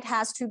rewrite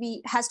has to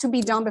be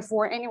done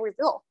before any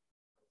reveal.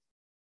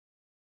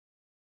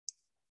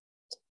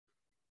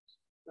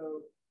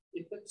 So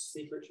if it's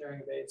secret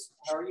sharing based,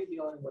 how are you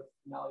dealing with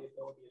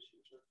malleability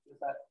issues? Is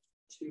that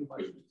too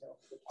much detail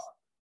for the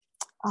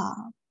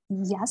talk?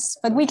 Yes,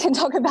 but we can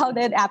talk about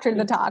it after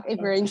the talk if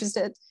we're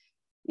interested.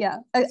 Yeah,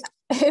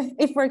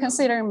 if we're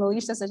considering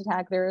malicious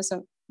attack, there is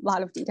a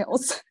lot of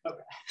details.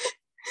 Okay.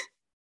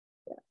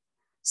 Yeah.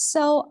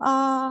 So,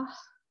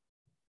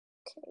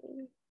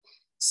 okay.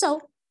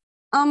 So,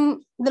 the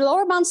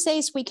lower bound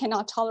says we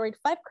cannot tolerate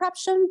 5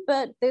 corruption,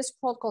 but this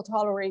protocol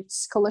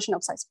tolerates collision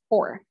of size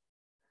 4.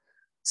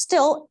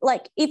 Still,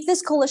 like if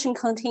this collision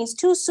contains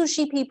 2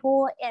 sushi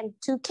people and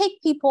 2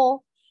 cake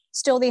people,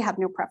 still they have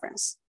no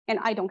preference, and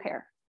I don't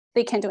care.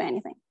 They can do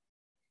anything.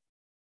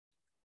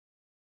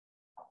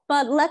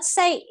 But let's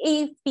say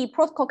if the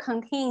protocol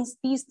contains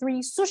these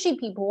 3 sushi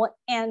people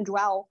and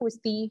Joao, who is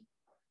the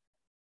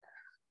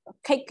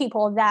cake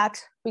people that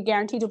we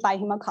guarantee to buy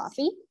him a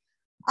coffee.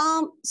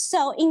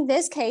 So in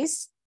this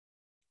case,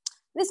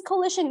 this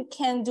collision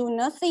can do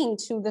nothing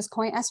to this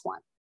coin S1.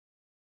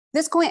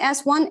 This coin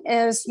S1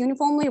 is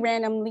uniformly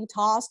randomly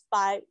tossed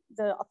by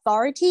the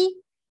authority,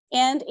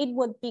 and it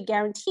would be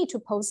guaranteed to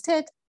post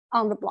it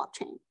on the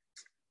blockchain.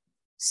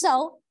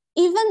 So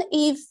even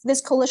if this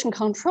collision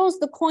controls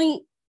the coin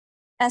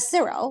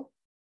S0,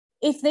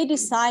 if they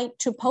decide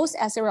to post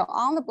S0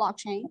 on the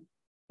blockchain,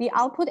 the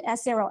output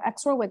S0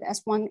 XOR with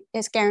S1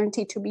 is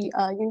guaranteed to be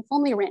a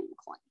uniformly random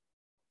coin.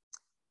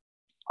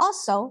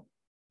 Also,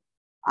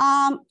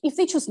 if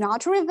they choose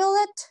not to reveal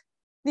it,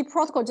 the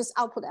protocol just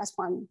output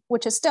S1,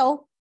 which is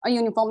still a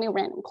uniformly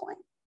random coin.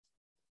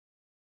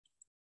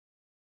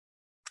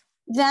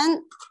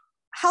 Then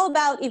how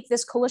about if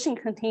this collision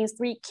contains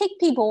 3 cake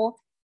people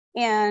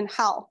and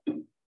Hao,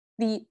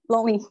 the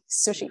lonely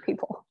sushi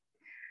people?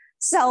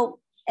 So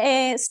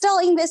still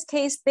in this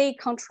case, they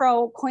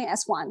control coin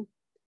S1,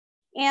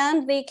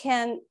 and they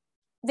can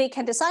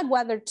decide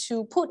whether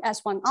to put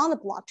S1 on the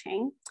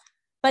blockchain,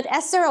 but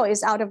S0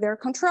 is out of their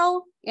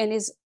control and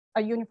is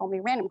a uniformly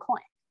random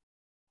coin.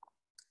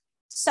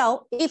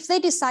 So if they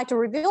decide to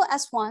reveal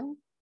S1,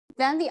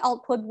 then the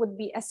output would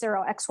be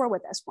S0 XOR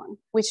with S1,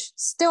 which is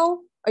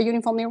still a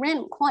uniformly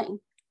random coin.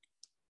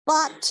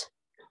 But,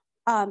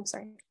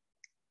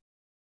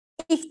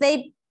 if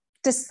they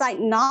decide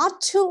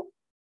not to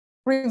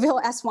reveal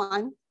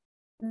S1,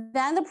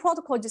 then the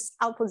protocol just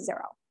outputs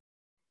 0.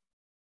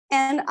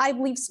 And I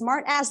believe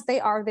smart as they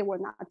are, they will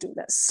not do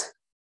this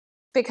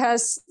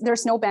because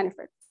there's no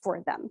benefit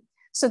for them.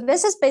 So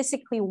this is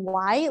basically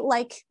why,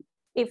 like,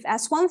 if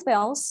S1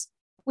 fails,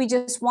 we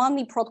just want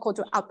the protocol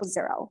to output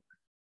 0.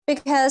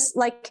 Because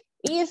like,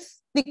 if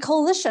the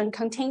collision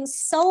contains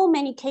so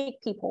many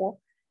cake people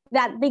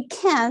that they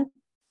can't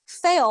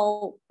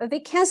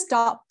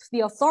stop the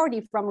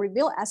authority from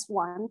reveal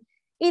S1,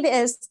 it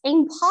is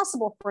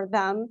impossible for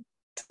them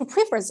to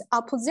prefer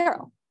output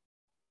 0.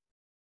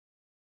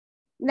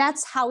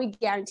 That's how we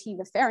guarantee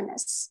the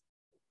fairness.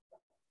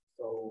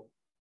 So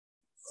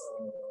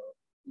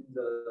in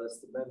the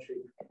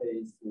symmetric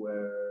case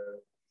where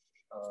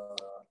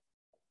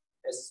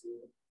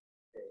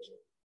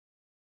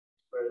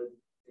where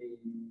the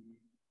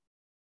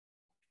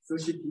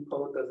sushi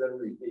people doesn't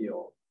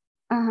reveal,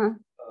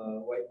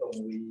 why don't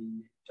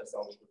we just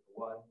output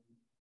 1?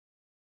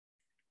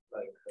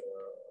 Like,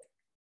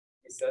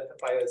 is that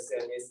bias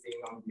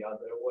anything on the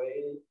other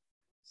way?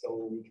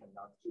 So we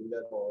cannot do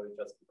that, or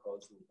just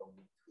because we don't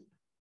need to?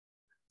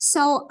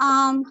 So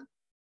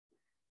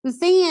the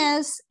thing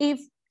is, if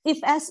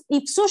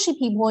sushi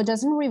people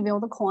doesn't reveal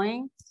the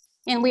coin,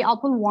 and we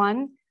output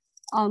 1,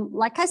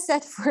 like I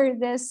said, for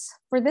this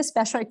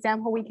special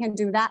example, we can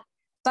do that,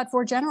 but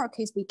for general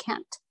case, we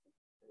can't,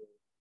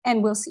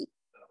 and we'll see.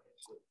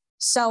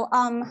 So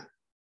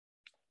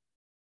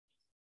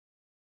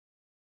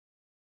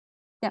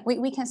yeah,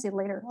 we can see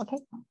later. Okay.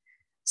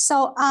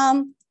 So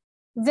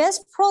this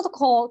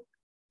protocol.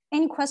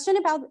 Any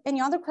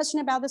other question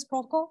about this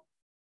protocol?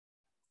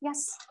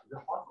 Yes. The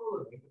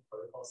possible to make the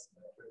protocol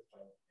symmetric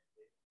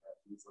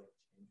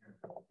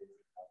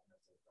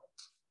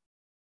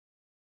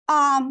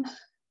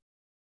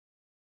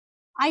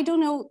I don't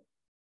know,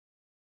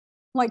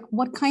 like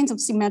what kinds of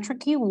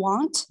symmetric you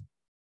want,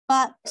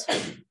 but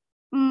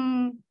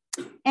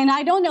and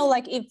I don't know,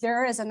 like if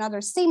there is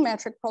another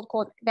symmetric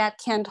protocol that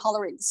can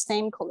tolerate the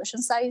same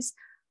collision size,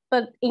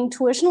 but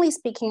intuitionally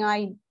speaking,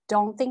 I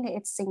don't think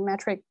it's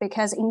symmetric,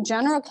 because in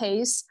general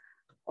case,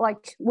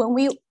 like when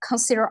we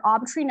consider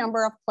arbitrary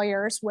number of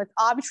players with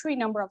arbitrary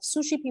number of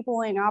sushi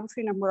people and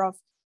arbitrary number of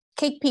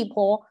cake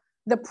people,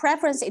 the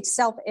preference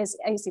itself is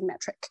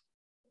asymmetric.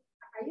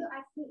 Are you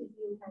asking if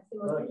you have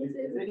is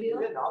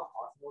it not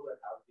possible to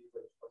have these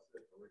like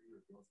trusted authority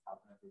reveals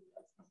happen at the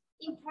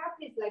in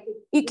practice, like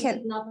you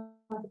can not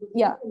possible to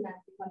yeah. implement,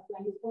 because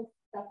when you post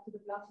stuff to the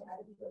blockchain,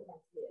 other people can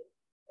see it.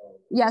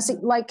 Yes,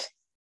 like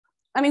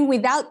I mean,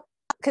 without,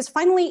 because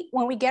finally,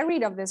 when we get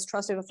rid of this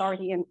trusted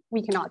authority, and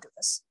we cannot do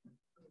this.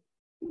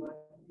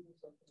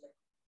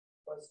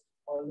 First,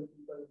 all the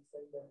people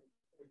say that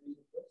it will be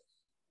first,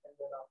 and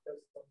then after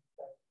some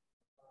time,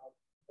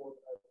 both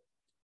are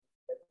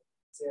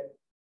say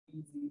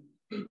easy.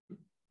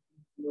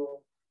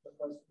 The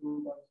first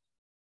group of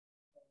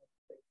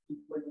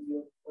people in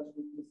your first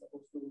group is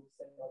supposed to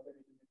send out the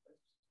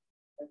first.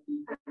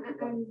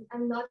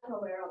 I'm not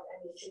aware of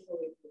any simple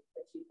way to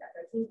achieve that.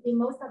 I think in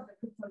most of the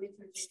crypto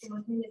literature,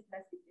 simultaneous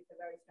message is a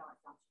very strong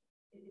assumption.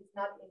 It is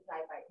not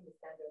implied by in the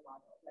standard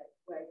model, like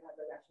where you have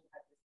a ration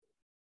address.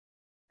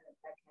 And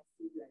I can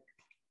see like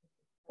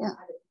yeah.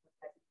 Other people's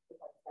messages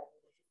about that.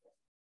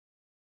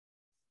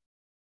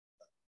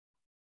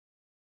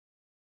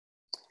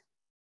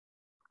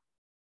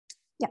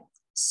 Yeah.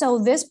 So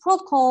this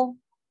protocol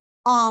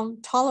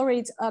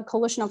tolerates a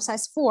collision of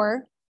size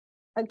 4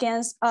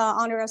 against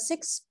under a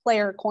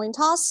 6-player coin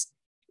toss,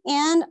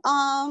 and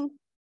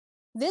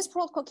this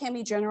protocol can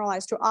be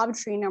generalized to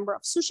arbitrary number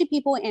of sushi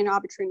people and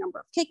arbitrary number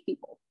of cake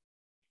people.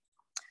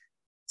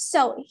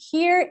 So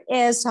here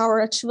is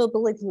our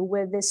achievability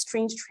with this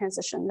strange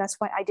transition. That's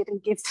why I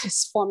didn't give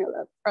this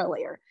formula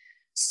earlier.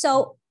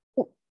 So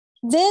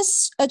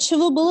this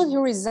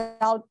achievability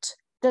result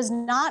does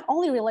not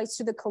only relates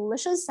to the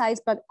collision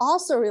size, but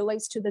also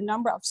relates to the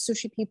number of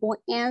sushi people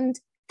and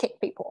cake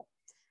people.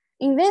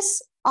 In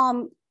this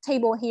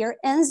table here,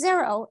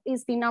 N0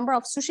 is the number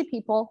of sushi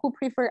people who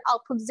prefer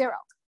output 0.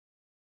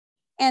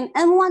 And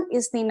N1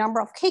 is the number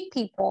of cake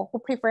people who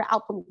prefer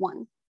output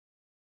 1.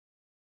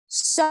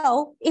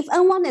 So if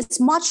N1 is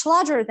much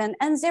larger than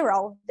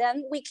N0,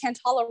 then we can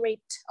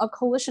tolerate a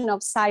collision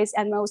of size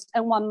at most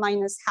N1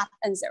 minus half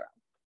N0.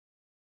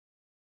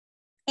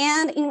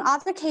 And in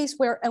other case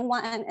where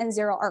N1 and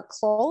N0 are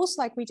close,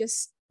 like we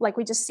just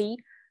see,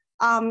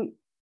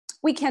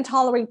 we can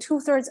tolerate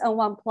 2/3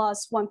 N1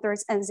 plus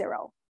 1/3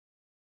 N0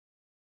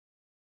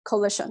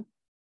 collision.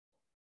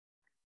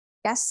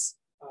 Yes?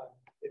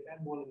 If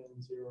N1 and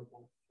N0 are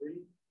both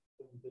 3,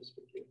 then this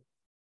would give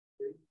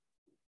 3.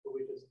 But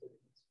we just did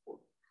 4.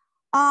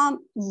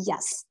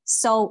 Yes.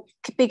 So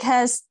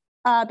because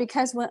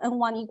when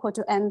N1 equal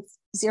to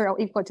N0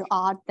 equal to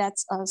odd,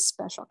 that's a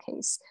special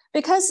case.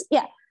 Because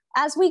yeah,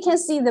 as we can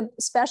see, the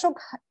special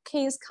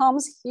case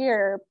comes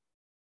here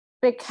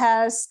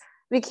because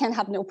we can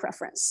have no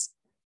preference.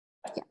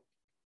 Yeah,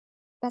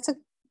 that's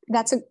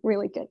a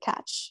really good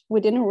catch. We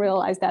didn't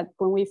realize that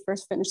when we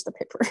first finished the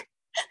paper.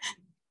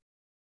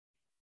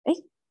 Hey,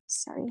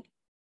 sorry.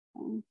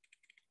 I'm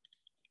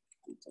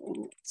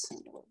doing it in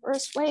the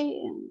reverse way,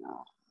 and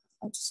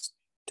I'll just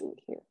do it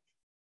here.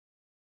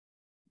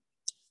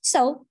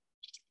 So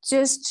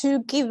just to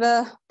give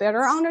a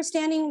better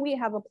understanding, we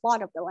have a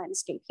plot of the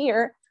landscape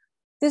here.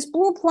 This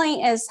blue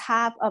plane is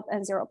half of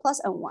N0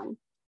 plus N1.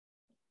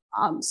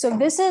 So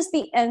this is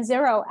the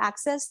N0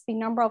 axis, the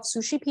number of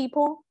sushi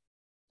people.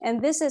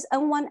 And this is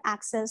N1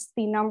 axis,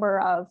 the number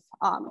of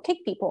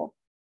cake people.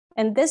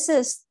 And this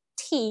is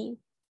T,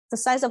 the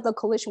size of the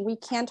collision we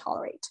can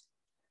tolerate.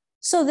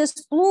 So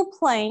this blue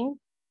plane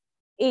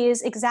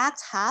is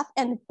exact half,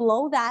 and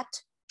below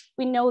that,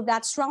 we know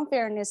that strong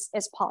fairness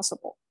is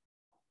possible.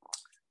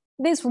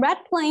 This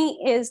red plane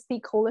is the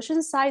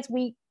collision size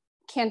we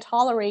can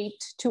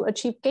tolerate to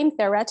achieve game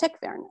theoretic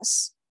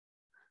fairness.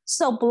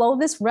 So below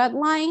this red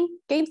line,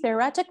 game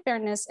theoretic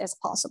fairness is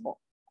possible.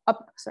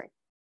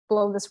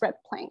 Below this red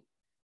plane.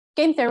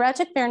 Game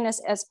theoretic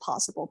fairness is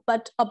possible,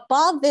 but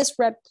above this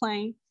red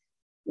plane,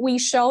 we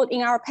showed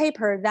in our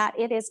paper that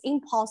it is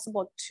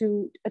impossible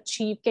to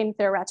achieve game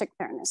theoretic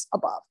fairness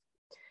above.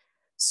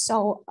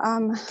 So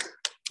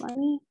let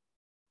me,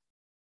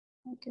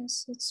 I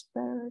guess it's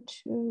better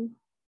to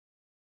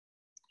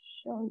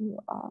show you,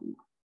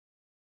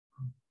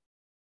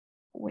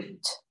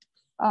 wait,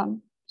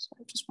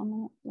 sorry, just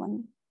 1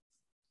 minute,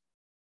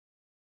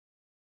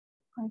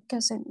 I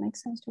guess it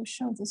makes sense to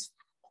show this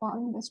plot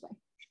in this way.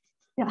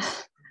 Yeah,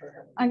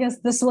 I guess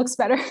this looks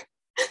better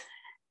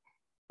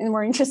and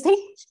more interesting.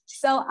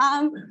 So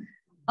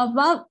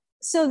above,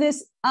 so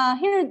this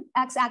here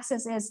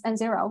x-axis is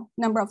N0,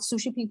 number of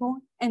sushi people,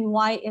 and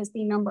y is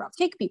the number of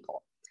cake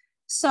people.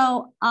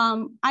 So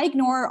I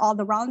ignore all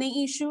the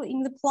rounding issue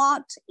in the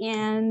plot,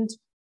 and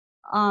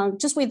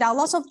just without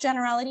loss of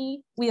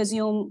generality, we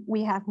assume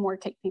we have more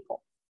cake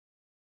people.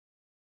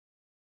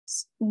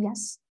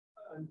 Yes?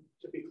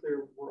 To be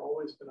clear, we're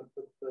always going to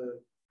put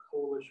the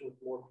coalition with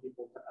more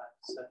people to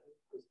act second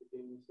because the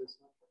game is this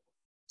number.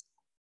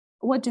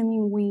 What do you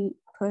mean we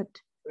put?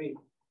 I mean,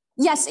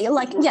 yes,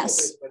 like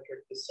yes.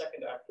 Metric, the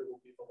second actor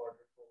will be the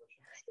larger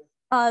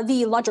coalition.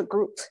 The larger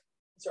group.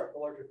 Sorry, the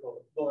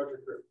larger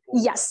group.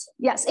 Yes,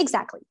 yes,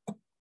 exactly.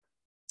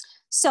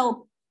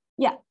 So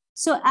yeah,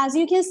 so as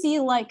you can see,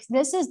 like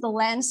this is the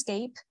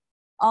landscape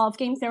of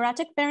game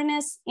theoretic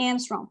fairness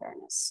and strong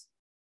fairness.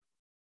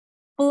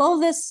 Below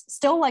this,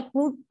 still like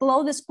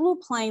below this blue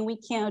plane, we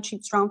can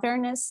achieve strong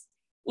fairness,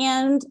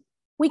 and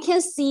we can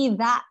see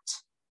that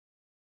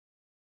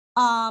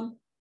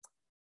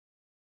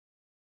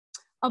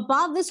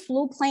above this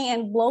blue plane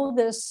and below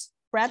this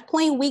red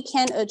plane, we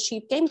can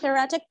achieve game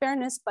theoretic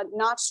fairness, but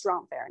not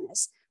strong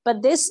fairness.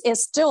 But this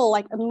is still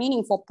like a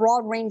meaningful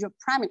broad range of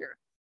parameter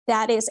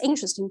that is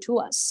interesting to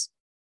us.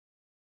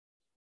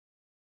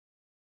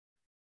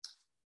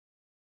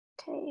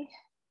 Okay.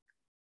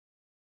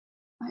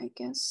 I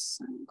guess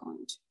I'm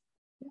going to,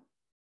 yeah.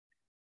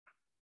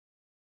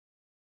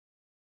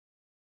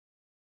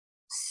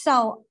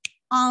 So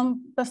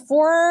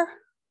before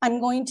I'm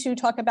going to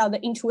talk about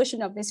the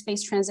intuition of this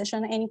phase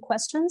transition, any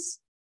questions?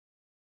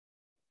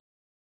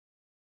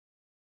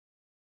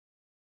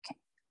 Okay.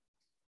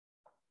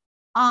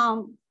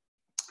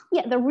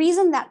 Yeah, the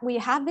reason that we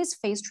have this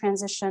phase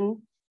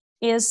transition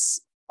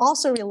is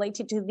also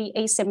related to the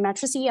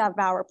asymmetricity of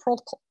our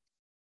protocol.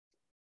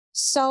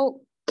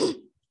 So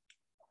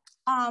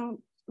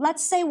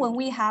let's say when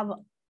we have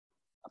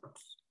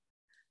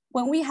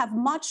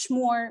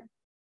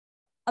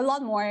a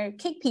lot more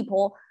cake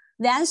people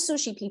than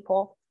sushi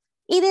people,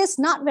 it is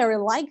not very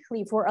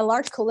likely for a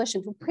large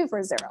coalition to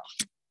prefer 0,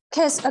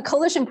 because a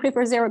coalition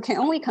prefer 0 can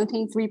only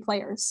contain 3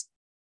 players.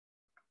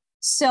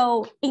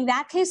 So in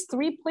that case,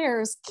 3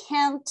 players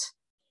can't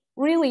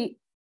really,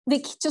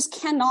 they just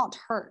cannot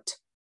hurt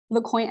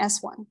the coin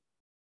S1.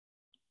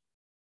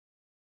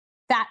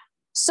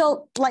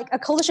 So like a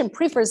coalition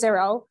prefer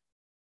 0,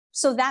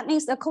 so that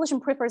means the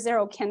coalition prefer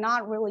 0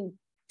 cannot really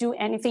do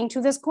anything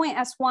to this coin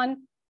S1.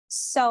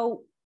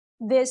 So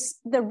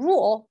the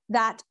rule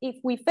that if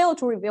we fail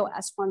to reveal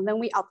S1, then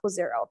we output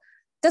 0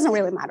 doesn't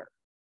really matter,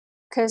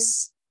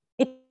 because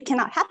it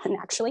cannot happen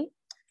actually.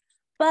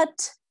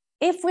 But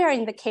if we are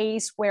in the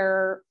case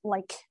where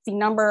like the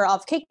number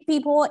of cake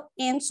people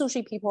and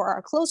sushi people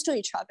are close to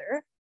each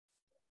other,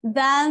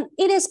 then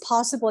it is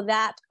possible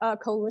that a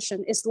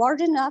coalition is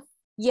large enough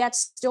yet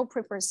still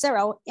prefers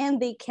 0, and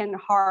they can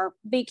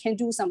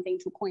do something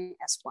to coin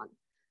S1.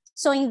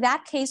 So in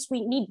that case,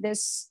 we need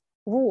this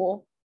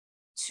rule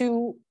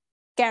to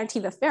guarantee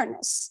the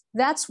fairness.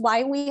 That's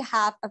why we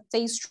have a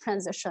phase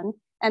transition,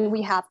 and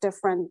we have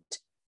different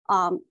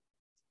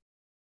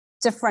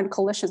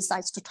coalition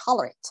sites to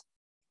tolerate.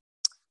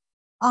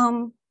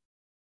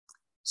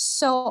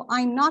 So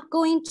I'm not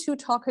going to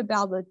talk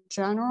about the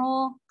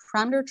general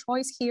parameter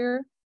choice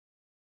here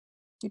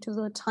due to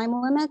the time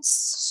limits.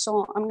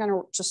 So I'm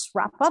gonna just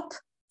wrap up.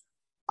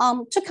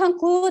 To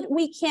conclude,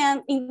 we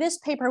can, in this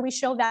paper, we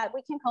show that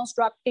we can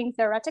construct game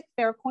theoretic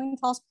fair coin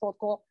toss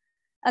protocol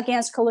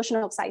against collision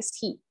of size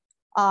T.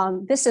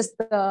 This is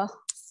the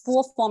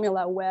full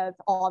formula with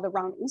all the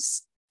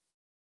roundings.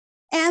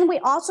 And we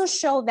also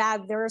show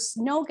that there's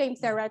no game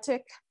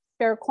theoretic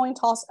fair coin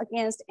toss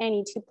against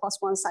any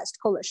T+1 sized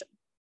collision.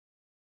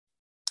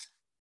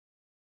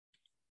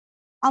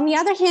 On the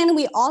other hand,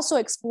 we also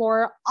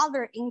explore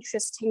other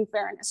interesting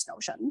fairness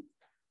notion.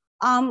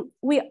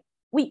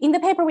 In the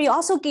paper, we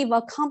also give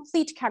a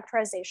complete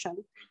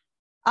characterization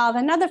of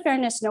another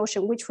fairness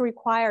notion, which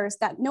requires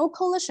that no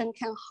collision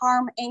can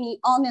harm any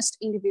honest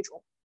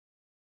individual.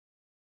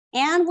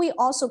 And we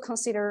also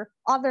consider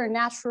other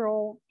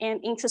natural and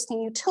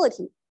interesting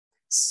utility.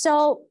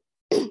 So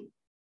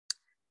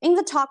in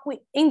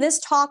this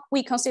talk,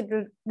 we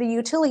consider the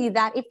utility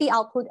that if the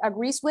output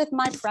agrees with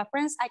my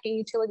preference, I get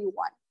utility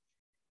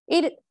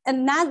 1.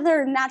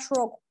 Another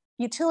natural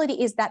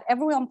utility is that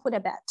everyone put a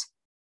bet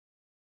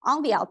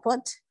on the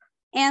output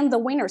and the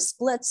winner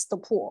splits the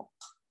pool.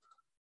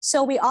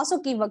 So we also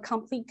give a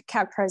complete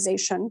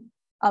characterization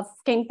of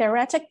game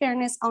theoretic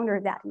fairness under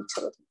that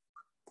utility.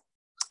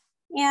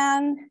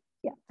 And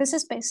yeah, this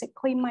is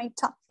basically my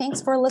talk.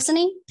 Thanks for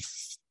listening.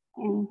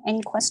 And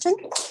any question?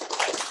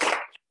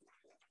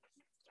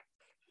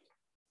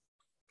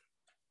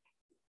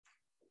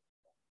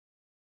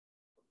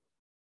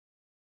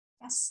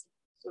 Yes.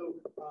 So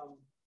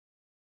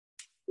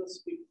let's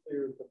be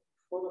clear, the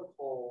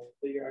protocol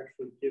that you're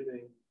actually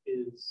giving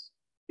is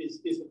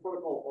the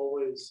protocol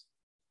always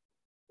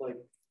like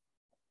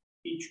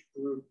each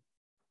group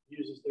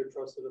uses their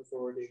trusted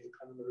authority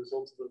and then the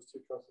results of those two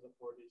trusted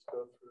authorities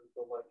go through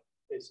the like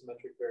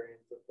asymmetric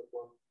variant of the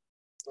one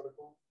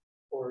protocol?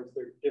 Or is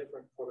there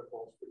different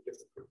protocols for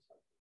different groups?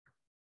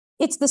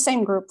 It's the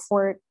same group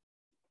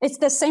it's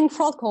the same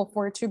protocol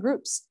for two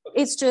groups.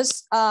 Okay. It's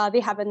just they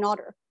have an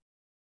order.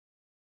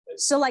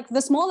 So like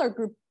the smaller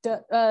group,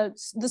 the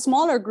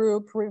smaller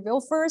group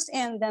reveal first,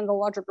 and then the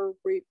larger group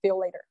reveal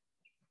later,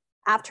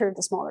 after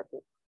the smaller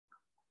group.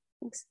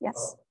 Thanks.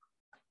 Yes.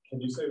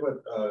 Can you say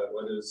what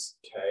is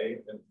K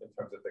in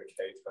terms of the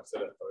K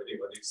trusted authority?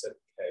 What do you set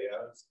K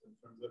as in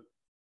terms of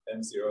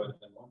N0 and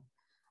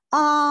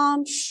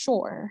N1?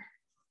 Sure.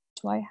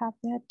 Do I have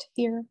that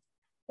here?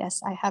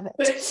 Yes, I have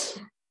it.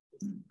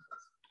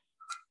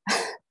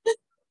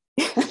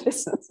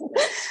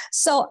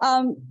 So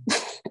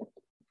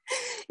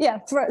yeah,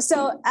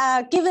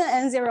 given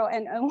N0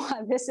 and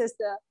N1, this is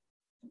the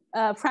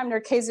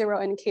parameter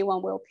K0 and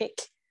K1 will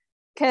pick.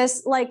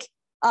 Because like,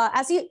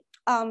 as you,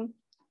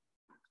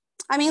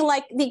 I mean,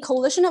 like the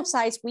collision of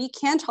sites we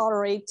can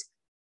tolerate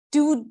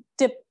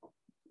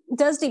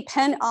does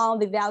depend on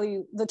the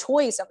value, the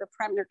choice of the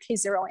parameter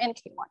K0 and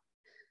K1.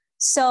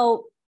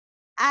 So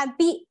at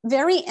the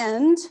very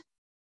end,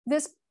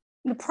 the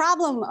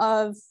problem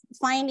of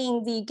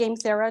finding the game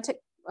theoretic,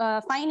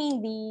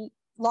 finding the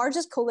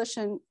largest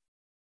collision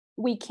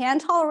we can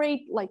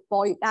tolerate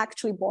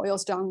actually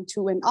boils down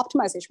to an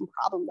optimization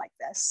problem like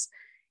this.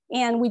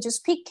 And we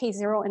just pick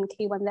K0 and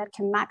K1 that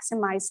can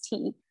maximize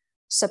T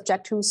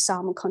subject to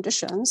some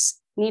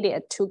conditions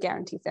needed to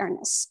guarantee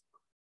fairness.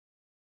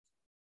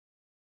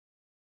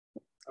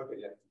 Okay,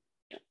 yeah.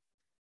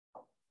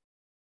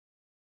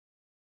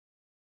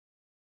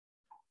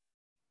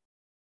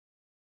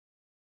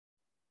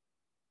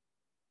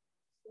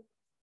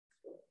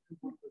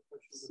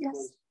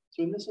 Yes.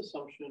 So in this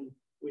assumption,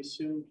 we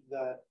assumed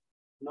that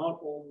not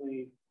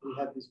only we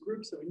had these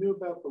groups that we knew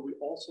about, but we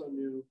also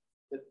knew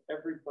that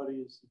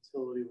everybody's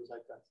utility was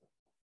identical.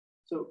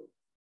 So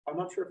I'm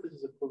not sure if this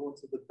is equivalent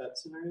to the bet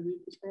scenario that you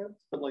described,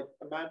 but like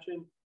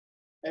imagine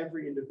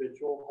every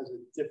individual has a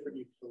different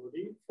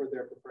utility for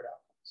their preferred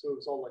outcome. So it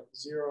was all like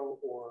 0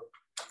 or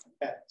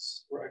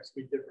X, where X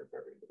would be different for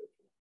every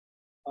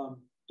individual.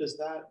 Is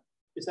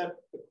that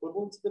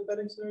equivalent to the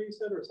betting scenario you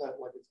said, or is that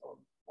like its own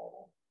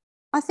model?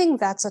 I think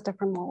that's a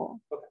different model.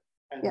 Okay,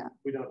 and yeah,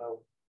 we don't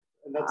know,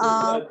 and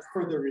that's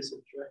further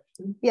research, right?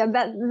 Yeah,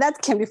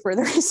 that can be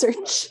further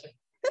research. Okay.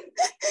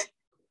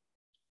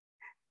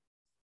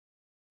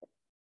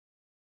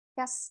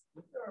 Yes.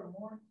 If there are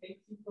more K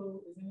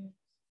people, isn't it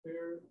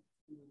fair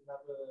to have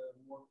a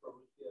more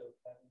probability of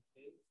having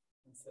K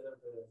instead of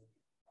the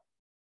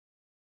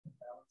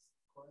balanced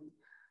coin?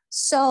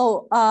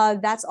 So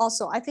that's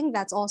also, I think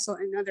that's also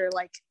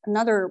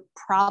another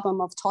problem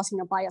of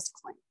tossing a biased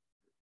coin.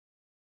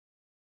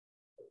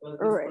 Was this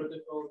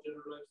protocol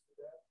generalized to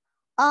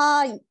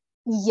that?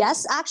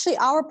 Yes, actually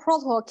our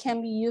protocol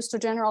can be used to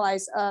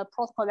generalize a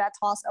protocol that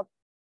tosses a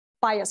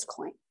biased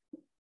coin,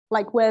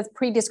 like with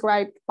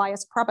pre-described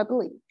bias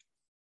probability.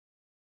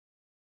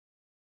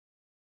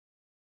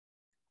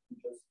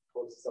 Just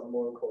toss some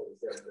more coins.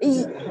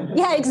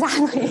 Yeah,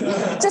 exactly.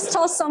 Just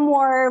toss some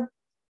more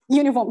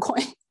uniform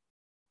coin.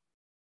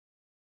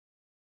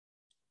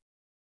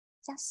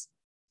 Yes.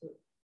 So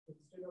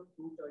instead of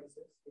 2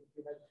 choices, if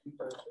you had 3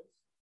 choices,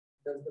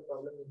 does the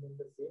problem remain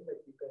the same?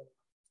 Like you can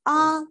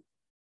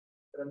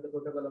run the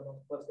protocol among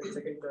first and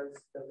second choice,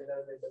 does it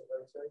have like the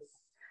third choice?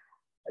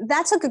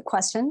 That's a good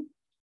question.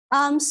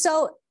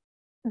 So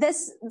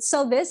this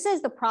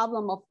is the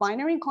problem of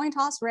binary coin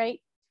toss,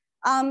 right?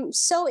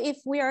 So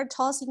if we are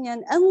tossing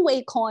an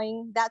n-way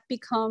coin, that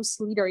becomes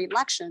leader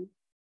election.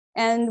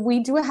 And we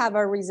do have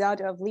a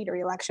result of leader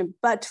election.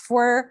 But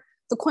for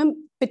the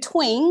coin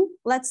between,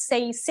 let's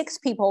say 6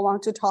 people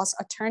want to toss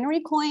a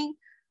ternary coin,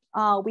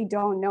 we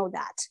don't know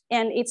that.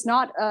 And it's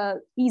not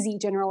an easy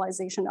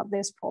generalization of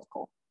this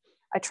protocol.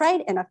 I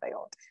tried and I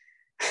failed.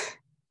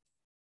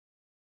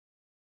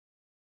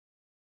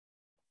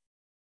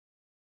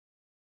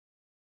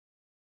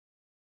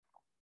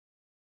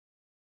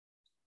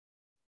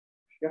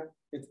 Yeah,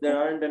 if there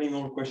aren't any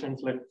more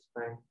questions, let's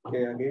thank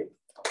Kay again.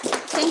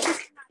 Thank you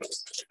so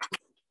much.